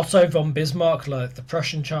 Otto von Bismarck, the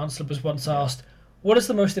Prussian Chancellor, was once asked, "What is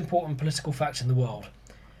the most important political fact in the world?"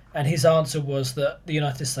 And his answer was that the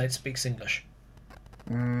United States speaks English.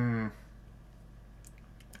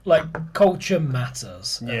 Culture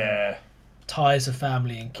matters. Yeah. Ties of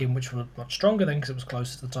family and kin, which were much stronger then because it was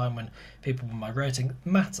closer to the time when people were migrating,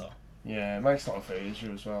 matter. Yeah, it makes life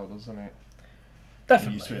easier as well, doesn't it?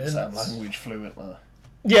 Definitely. You used to the same language fluently.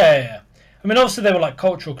 Yeah. I mean, obviously there were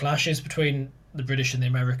cultural clashes between the British and the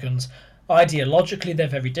Americans. Ideologically, they're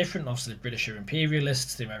very different. Obviously, the British are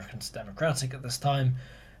imperialists, the Americans are democratic at this time.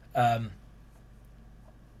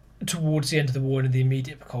 Towards the end of the war and in the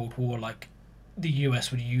immediate Cold War, the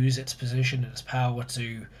US would use its position and its power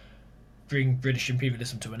to bring British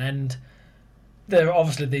imperialism to an end. There are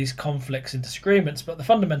obviously these conflicts and disagreements, but the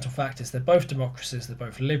fundamental fact is they're both democracies, they're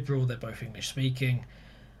both liberal, they're both English speaking.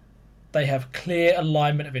 They have clear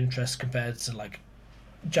alignment of interests compared to like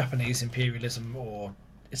Japanese imperialism or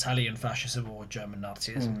Italian fascism or German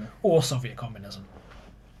Nazism or Soviet communism.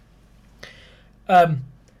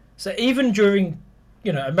 So even during,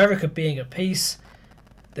 America being at peace,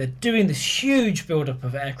 they're doing this huge build-up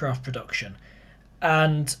of aircraft production,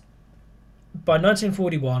 and by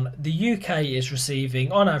 1941, the UK is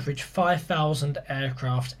receiving, on average, 5,000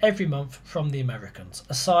 aircraft every month from the Americans,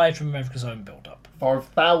 aside from America's own build-up.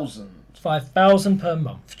 5,000? 5,000 per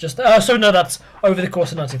month. That's over the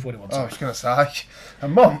course of 1941. Oh, I was going to say, a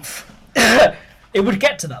month? It would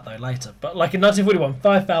get to that, though, later. But, like, in 1941,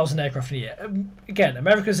 5,000 aircraft in a year. Again,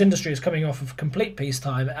 America's industry is coming off of complete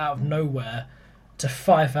peacetime, out of nowhere, to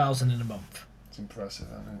 5,000 in a month. It's impressive,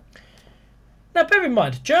 isn't it? Now, bear in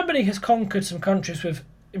mind, Germany has conquered some countries with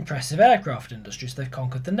impressive aircraft industries. They've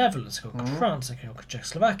conquered the Netherlands, they've conquered France, they've conquered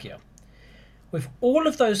Czechoslovakia. With all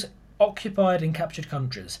of those occupied and captured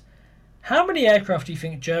countries, how many aircraft do you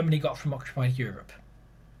think Germany got from occupied Europe?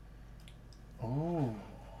 Oh.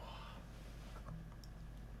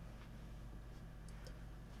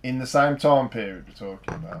 In the same time period we're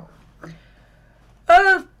talking about?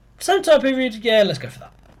 Same time period, yeah, let's go for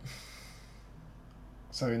that.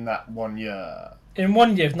 So in that 1 year? In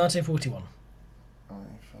 1 year of 1941.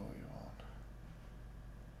 1941.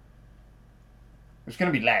 It's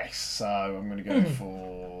going to be less, so I'm going to go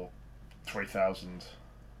for 3,000.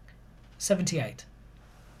 78.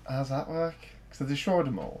 How's that work? Because they destroyed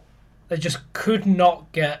them all. They just could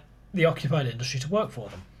not get the occupied industry to work for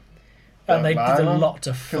them. And they did a lot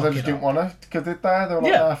to fuck it up. Because they just didn't want to. Because did they? They were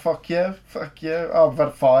like, Yeah. "No, fuck you. Fuck you. Oh, we've had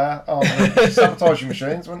a fire. Oh, sabotage your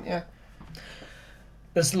machines, wouldn't you?"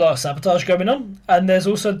 There's a lot of sabotage going on. And there's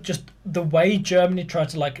also just the way Germany tried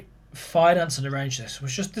to, like, finance and arrange this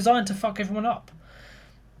was just designed to fuck everyone up.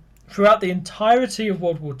 Throughout the entirety of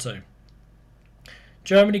World War II,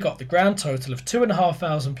 Germany got the grand total of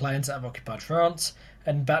 2,500 planes out of occupied France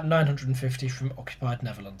and about 950 from occupied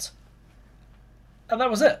Netherlands. And that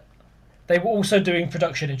was it. They were also doing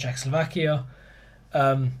production in Czechoslovakia,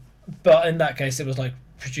 but in that case it was like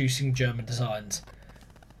producing German designs.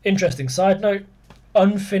 Interesting side note,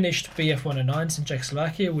 unfinished Bf-109s in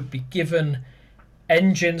Czechoslovakia would be given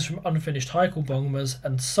engines from unfinished Heinkel bombers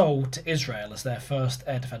and sold to Israel as their first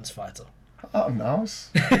air defence fighter. Oh,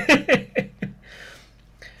 nice.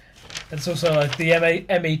 It's also like the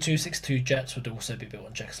Me-262 jets would also be built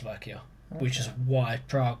in Czechoslovakia, which is why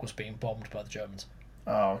Prague was being bombed by the Germans.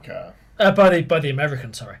 Oh, okay. By the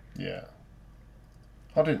Americans, sorry. Yeah.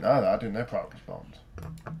 I didn't know that. I didn't know Prague was bombed.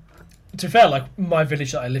 To be fair, like, my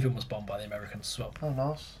village that I live in was bombed by the Americans as well. Oh,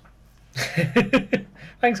 nice.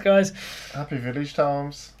 Thanks, guys. Happy village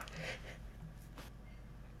times.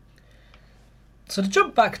 So to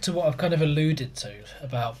jump back to what I've kind of alluded to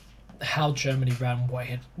about how Germany ran what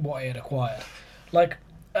it had acquired. Like,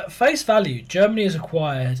 at face value, Germany has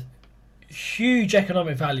acquired huge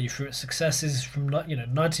economic value through its successes from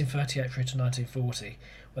 1938 through to 1940,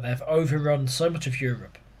 where they've overrun so much of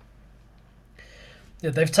Europe.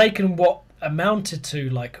 They've taken what amounted to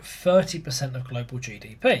like 30% of global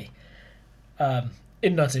GDP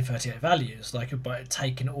in 1938 values, like by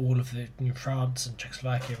taking all of the France and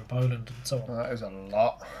Czechoslovakia and Poland and so on. That is a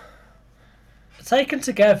lot. Taken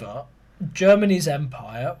together, Germany's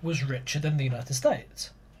empire was richer than the United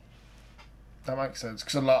States. That makes sense,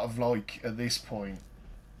 because a lot of, like, at this point,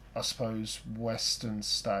 I suppose Western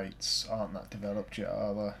states aren't that developed yet,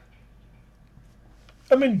 are they?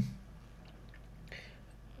 I mean,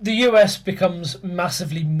 the US becomes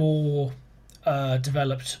massively more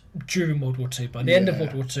developed during World War II. By the end of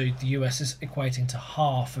World War II, the US is equating to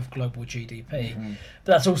half of global GDP. Mm-hmm.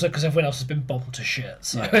 But that's also because everyone else has been bombed to shit.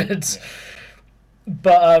 So it's... Yeah.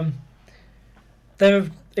 But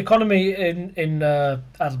their economy in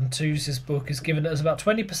Adam Tooze's book is given as about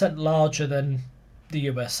 20% larger than the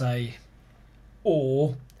USA,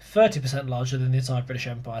 or 30% larger than the entire British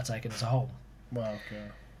Empire taken as a whole. Wow, okay.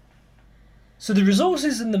 So the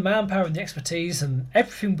resources and the manpower and the expertise and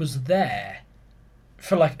everything was there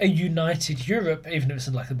for like a united Europe, even if it's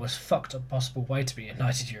in like the most fucked up possible way to be a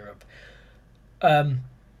united Europe,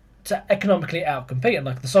 to economically outcompete. And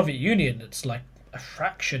like the Soviet Union, it's like a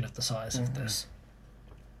fraction of the size of this.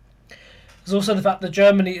 There's also the fact that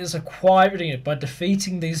Germany is acquiring it by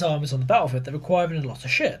defeating these armies on the battlefield. They're acquiring a lot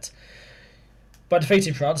of shit. By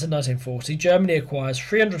defeating France in 1940, Germany acquires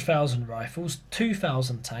 300,000 rifles,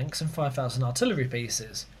 2,000 tanks, and 5,000 artillery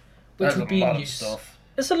pieces, which would be in use. Stuff.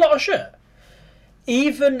 It's a lot of shit.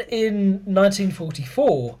 Even in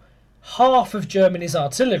 1944, half of Germany's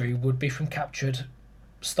artillery would be from captured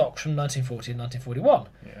stocks from 1940 and 1941.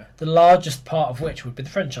 Yeah. The largest part of which would be the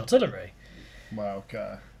French artillery. Wow,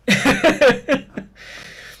 okay.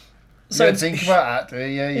 So you don't think about that, do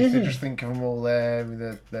you? You could just think of them all there with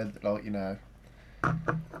the like, you know,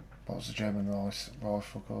 what was the German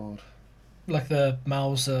rifle called? like the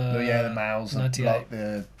Mauser. Oh, yeah, the Mauser, 98. like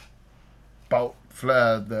the bolt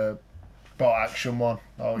action one.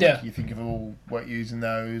 Oh, Yeah. You think of all using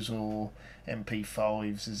those, or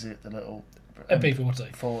MP5s? Is it the little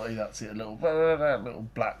MP40? 40? That's it. A little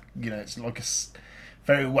black. You know, it's like a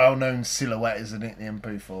very well-known silhouette, isn't it? The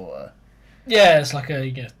MP40. Yeah, it's like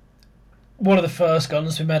one of the first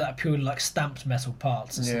guns we made out of purely like stamped metal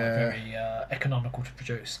parts. It's very economical to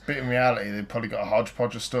produce. But in reality, they've probably got a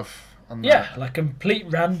hodgepodge of stuff. Yeah, like complete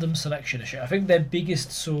random selection of shit. I think their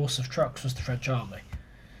biggest source of trucks was the French army.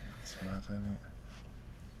 That's mad, isn't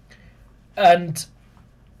it? And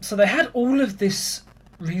so they had all of this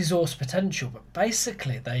resource potential, but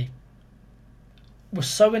basically they were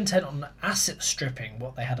so intent on asset stripping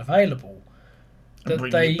what they had available that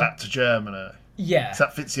and bringing it back to Germany. Yeah. So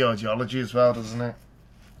that fits the ideology as well, doesn't it?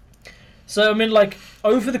 So, I mean, like,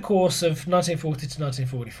 over the course of 1940 to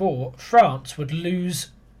 1944, France would lose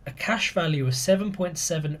a cash value of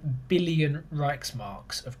 7.7 billion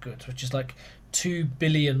Reichsmarks of goods, which is like 2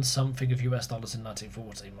 billion something of US dollars in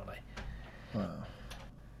 1940 money. Wow.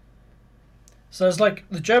 So it's like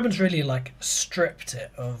the Germans really like stripped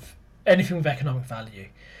it of anything with economic value.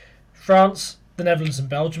 France, the Netherlands and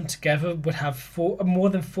Belgium together would have more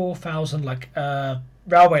than 4,000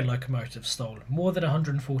 railway locomotives stolen, more than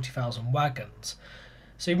 140,000 wagons.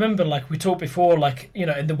 So you remember, like we talked before, like, you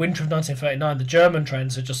know, in the winter of 1939, the German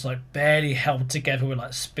trains are just like barely held together with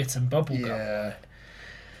like spit and bubble gum. Yeah.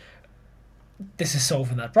 This is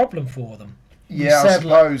solving that problem for them. Yeah, I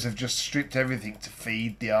suppose they've just stripped everything to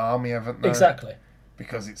feed the army, haven't they? Exactly.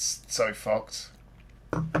 Because it's so fucked.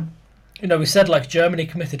 You know, we said like Germany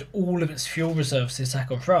committed all of its fuel reserves to the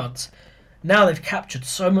attack on France. Now they've captured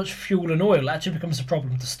so much fuel and oil, it actually becomes a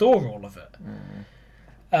problem to store all of it.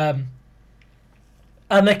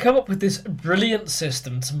 And they come up with this brilliant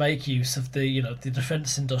system to make use of the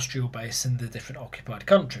defence industrial base in the different occupied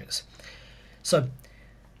countries. So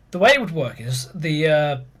the way it would work is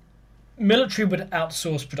the military would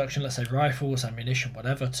outsource production, let's say rifles, ammunition,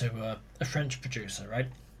 whatever, to a French producer, right?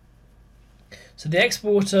 So the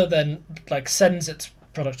exporter then sends its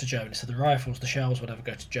product to Germany. So the rifles, the shells, whatever,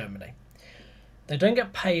 go to Germany. They don't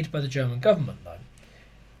get paid by the German government, though.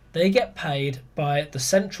 They get paid by the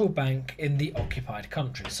central bank in the occupied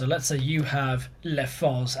country. So let's say you have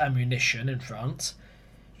Lafarge ammunition in France.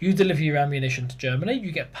 You deliver your ammunition to Germany,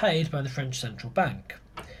 you get paid by the French central bank.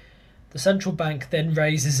 The central bank then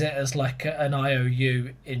raises it as like an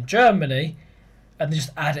IOU in Germany, and they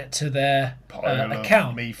just add it to their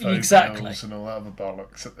account. Exactly. And all that other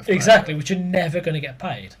bollocks at the exactly, which are never going to get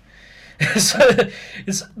paid. So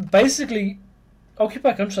it's basically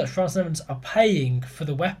occupied countries like France and Netherlands are paying for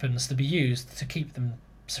the weapons to be used to keep them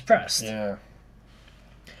suppressed. Yeah.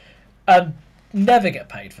 And never get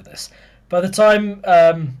paid for this. By the time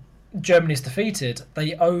Germany is defeated,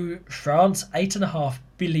 they owe France 8.5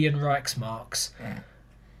 billion Reichsmarks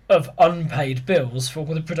of unpaid bills for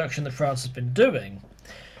all the production that France has been doing.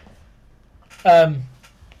 They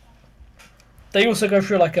also go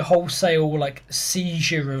through like a wholesale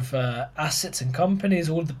seizure of assets and companies.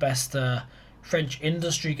 All the best French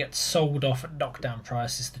industry gets sold off at knockdown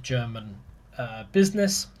prices to German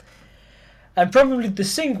business. And probably the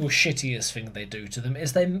single shittiest thing they do to them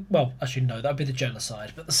is that would be the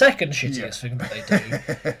genocide. But the second shittiest thing that they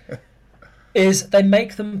do is they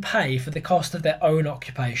make them pay for the cost of their own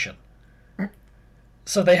occupation.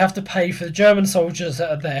 So they have to pay for the German soldiers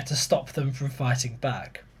that are there to stop them from fighting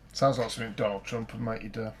back. Sounds like something Donald Trump would make you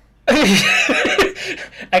do.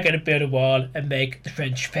 I'm going to build a wall and make the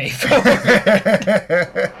French pay for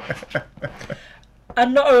it.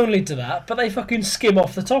 And not only do that, but they fucking skim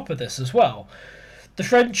off the top of this as well. The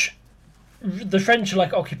French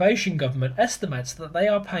occupation government estimates that they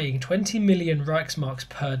are paying 20 million Reichsmarks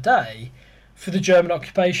per day for the German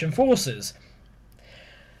occupation forces.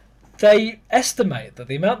 They estimate that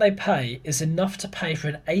the amount they pay is enough to pay for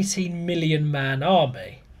an 18 million man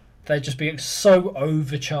army. They're just being so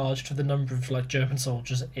overcharged for the number of German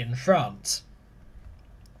soldiers in France.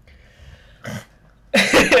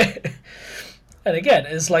 And again,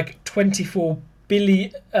 it's 24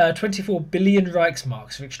 billion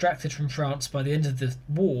Reichsmarks are extracted from France by the end of the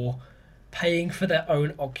war, paying for their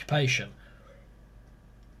own occupation.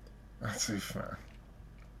 That's too fair.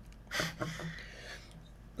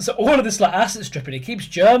 So all of this like asset stripping, it keeps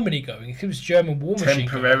Germany going. It keeps German war machine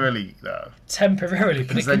temporarily going. Though. Temporarily,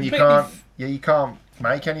 because then you can't. Yeah, you can't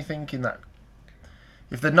make anything in that.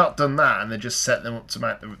 If they'd not done that and they just set them up to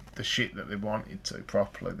make the shit that they wanted to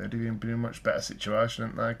properly, they'd be in a much better situation,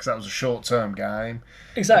 wouldn't they? Because that was a short-term game.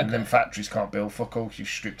 Exactly. And then factories can't build fuck all because you've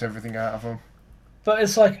stripped everything out of them. But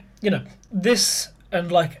it's like, this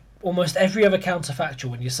and like almost every other counterfactual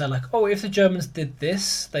when you say like, oh, if the Germans did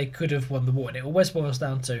this, they could have won the war. And it always boils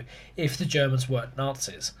down to if the Germans weren't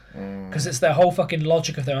Nazis. Because it's their whole fucking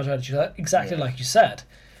logic of their ideology. Exactly like you said.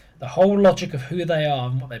 The whole logic of who they are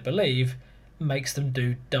and what they believe makes them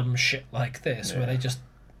do dumb shit like this, where they just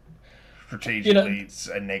strategically it's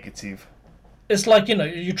a negative. It's like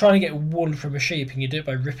you're trying to get wool from a sheep and you do it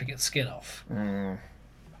by ripping its skin off.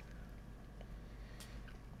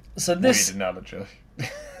 So this weird analogy.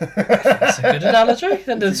 That's a good analogy,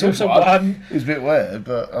 and it's also why it was a bit weird,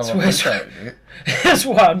 but I appreciated it. That's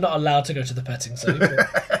why I'm not allowed to go to the petting zoo.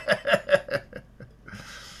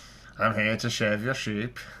 I'm here to shave your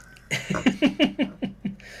sheep.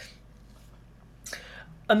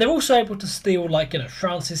 And they're also able to steal,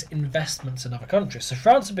 France's investments in other countries. So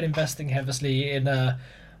France have been investing heavily in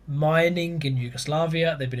mining in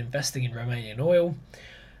Yugoslavia. They've been investing in Romanian oil.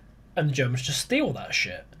 And the Germans just steal that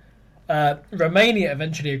shit. Romania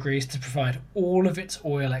eventually agrees to provide all of its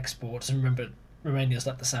oil exports. And remember, Romania's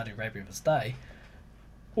like the Saudi Arabia of its day.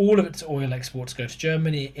 All of its oil exports go to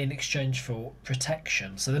Germany in exchange for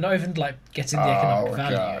protection. So they're not even, getting the economic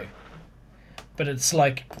value. God. But it's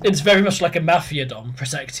very much like a mafia dom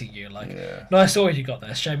protecting you. Nice oil you got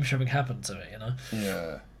there. Shame if something happened to it,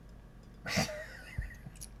 Yeah.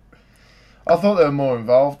 I thought they were more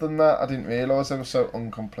involved than that. I didn't realise they were so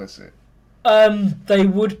uncomplicit. They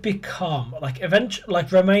would become eventually,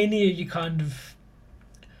 Romania.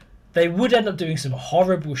 They would end up doing some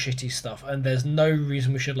horrible, shitty stuff, and there's no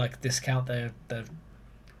reason we should discount their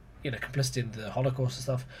complicity in the Holocaust and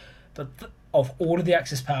stuff. But of all of the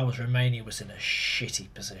Axis powers, Romania was in a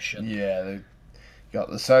shitty position. Yeah, you got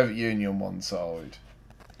the Soviet Union one side.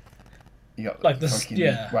 You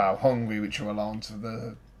got Hungary, which are aligned to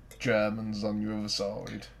the Germans on your other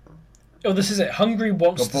side. Oh, this is it. Hungary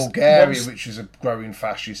wants Bulgaria, which is a growing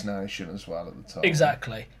fascist nation as well at the time.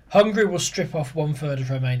 Exactly. Hungary will strip off 1/3 of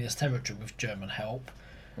Romania's territory with German help.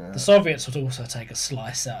 Yeah. The Soviets would also take a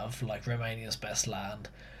slice out of Romania's best land.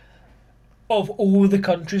 Of all the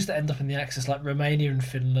countries that end up in the Axis, Romania and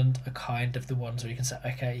Finland are kind of the ones where you can say,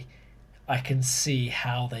 okay, I can see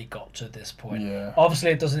how they got to this point. Yeah.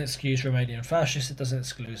 Obviously, it doesn't excuse Romanian fascists. It doesn't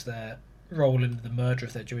excuse their role in the murder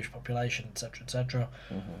of their Jewish population, etc., etc.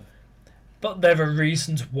 Mm-hmm. But there are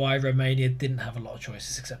reasons why Romania didn't have a lot of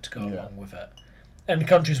choices except to go along with it. And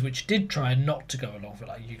countries which did try not to go along with it,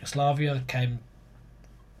 like Yugoslavia, came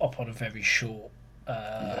up on a very short...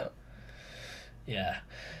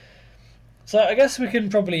 So I guess we can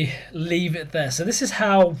probably leave it there. So this is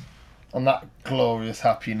how... On that glorious,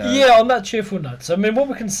 happy note. Yeah, on that cheerful note. So, what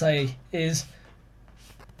we can say is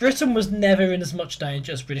Britain was never in as much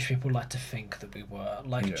danger as British people like to think that we were.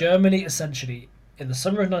 Germany, essentially, in the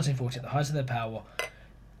summer of 1940, at the height of their power,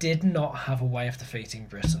 did not have a way of defeating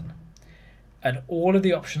Britain. And all of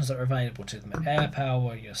the options that were available to them, air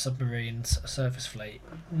power, submarines, a surface fleet,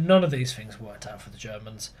 none of these things worked out for the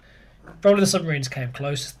Germans. Probably the submarines came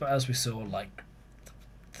closest, but as we saw,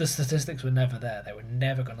 the statistics were never there. They were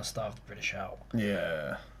never going to starve the British out.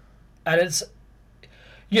 Yeah. And it's...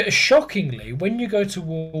 shockingly, when you go to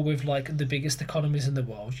war with, the biggest economies in the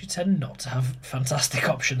world, you tend not to have fantastic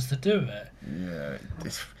options to do it. Yeah.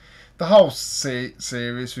 The whole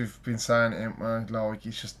series we've been saying, ain't we?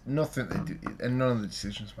 It's just nothing they do, and none of the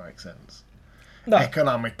decisions make sense. No.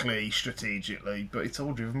 Economically, strategically, but it's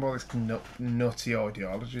all driven by this nutty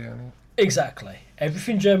ideology, isn't it? Exactly.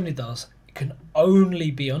 Everything Germany does can only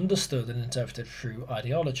be understood and interpreted through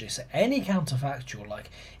ideology. So any counterfactual,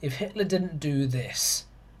 if Hitler didn't do this,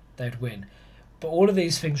 they'd win. But all of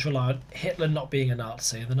these things rely on Hitler not being a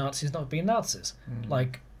Nazi and the Nazis not being Nazis.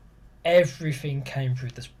 Everything came through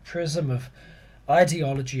this prism of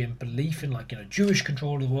ideology and belief in Jewish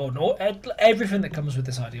control of the world and everything that comes with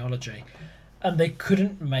this ideology. And they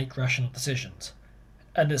couldn't make rational decisions.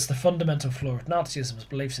 And it's the fundamental flaw of Nazism's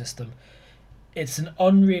belief system. It's an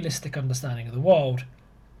unrealistic understanding of the world,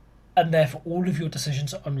 and therefore all of your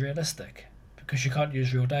decisions are unrealistic, because you can't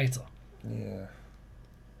use real data. Yeah.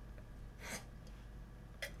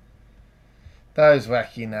 Those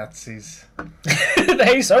wacky Nazis.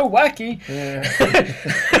 They're so wacky. Yeah.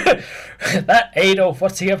 That Adolf,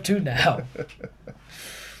 what's he up to now?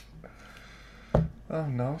 Oh,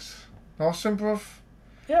 nice. Nice one, bruv.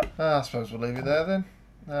 Yep. I suppose we'll leave it there then.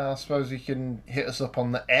 I suppose you can hit us up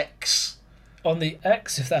on the X. On the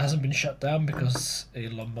X, if that hasn't been shut down because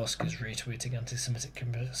Elon Musk is retweeting anti-Semitic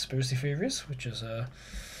conspiracy theories, which is a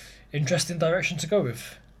interesting direction to go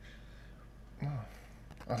with. I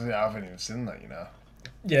haven't even seen that, you know.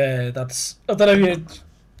 Yeah, that's... I don't know if you...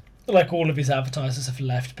 Like, all of his advertisers have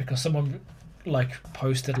left because someone, like,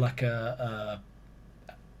 posted, like, a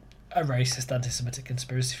racist anti-Semitic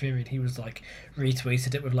conspiracy theory, and he was, like,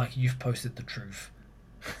 retweeted it with, like, "You've posted the truth."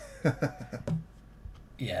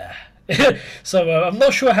 Yeah. So, I'm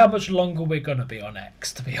not sure how much longer we're going to be on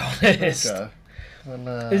X, to be honest. Okay.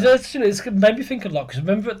 Well, It's made me think a lot, because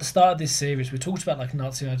remember at the start of this series we talked about like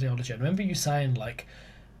Nazi ideology, and I remember you saying like,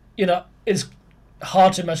 you know, it's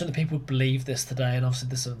hard to imagine that people would believe this today, and obviously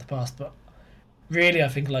this is in the past, but really I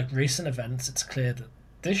think like recent events, it's clear that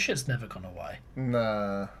this shit's never gone away.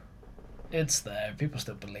 nah. It's there, people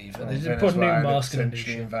still believe it. Well, They just put a new mask and a new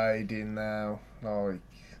potentially shit. invading now. Like,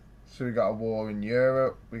 so we got a war in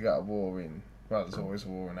Europe, we got a war in... Well, there's always a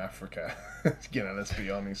war in Africa. You know, let's be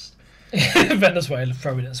honest. Venezuela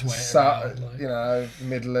throwing its weight around. Like. You know,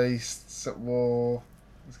 Middle East's at war.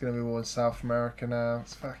 There's going to be war in South America now.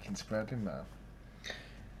 It's fucking spreading, man.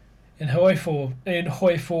 In Hoi 4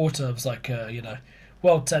 terms, like, you know,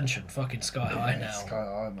 world tension, fucking sky high now. Sky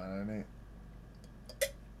high, man, isn't it?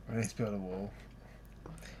 We need to build a wall.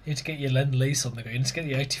 You need to get your Lend-Lease on the go. You need to get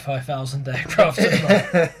the 85,000 aircraft. I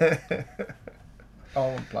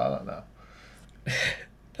want to play that now.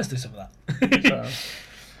 Let's do some of that.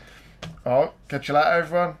 Alright, catch you later,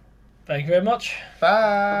 everyone. Thank you very much.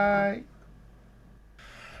 Bye.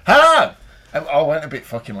 Hello! I went a bit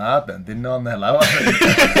fucking loud then, didn't I? On the hello.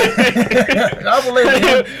 I believe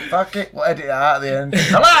you. Fuck it, we'll edit it out at the end.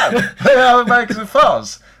 Hello! We're making some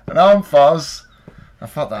Foz. And I'm Foz. I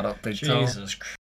fucked that up big time. Jesus Christ.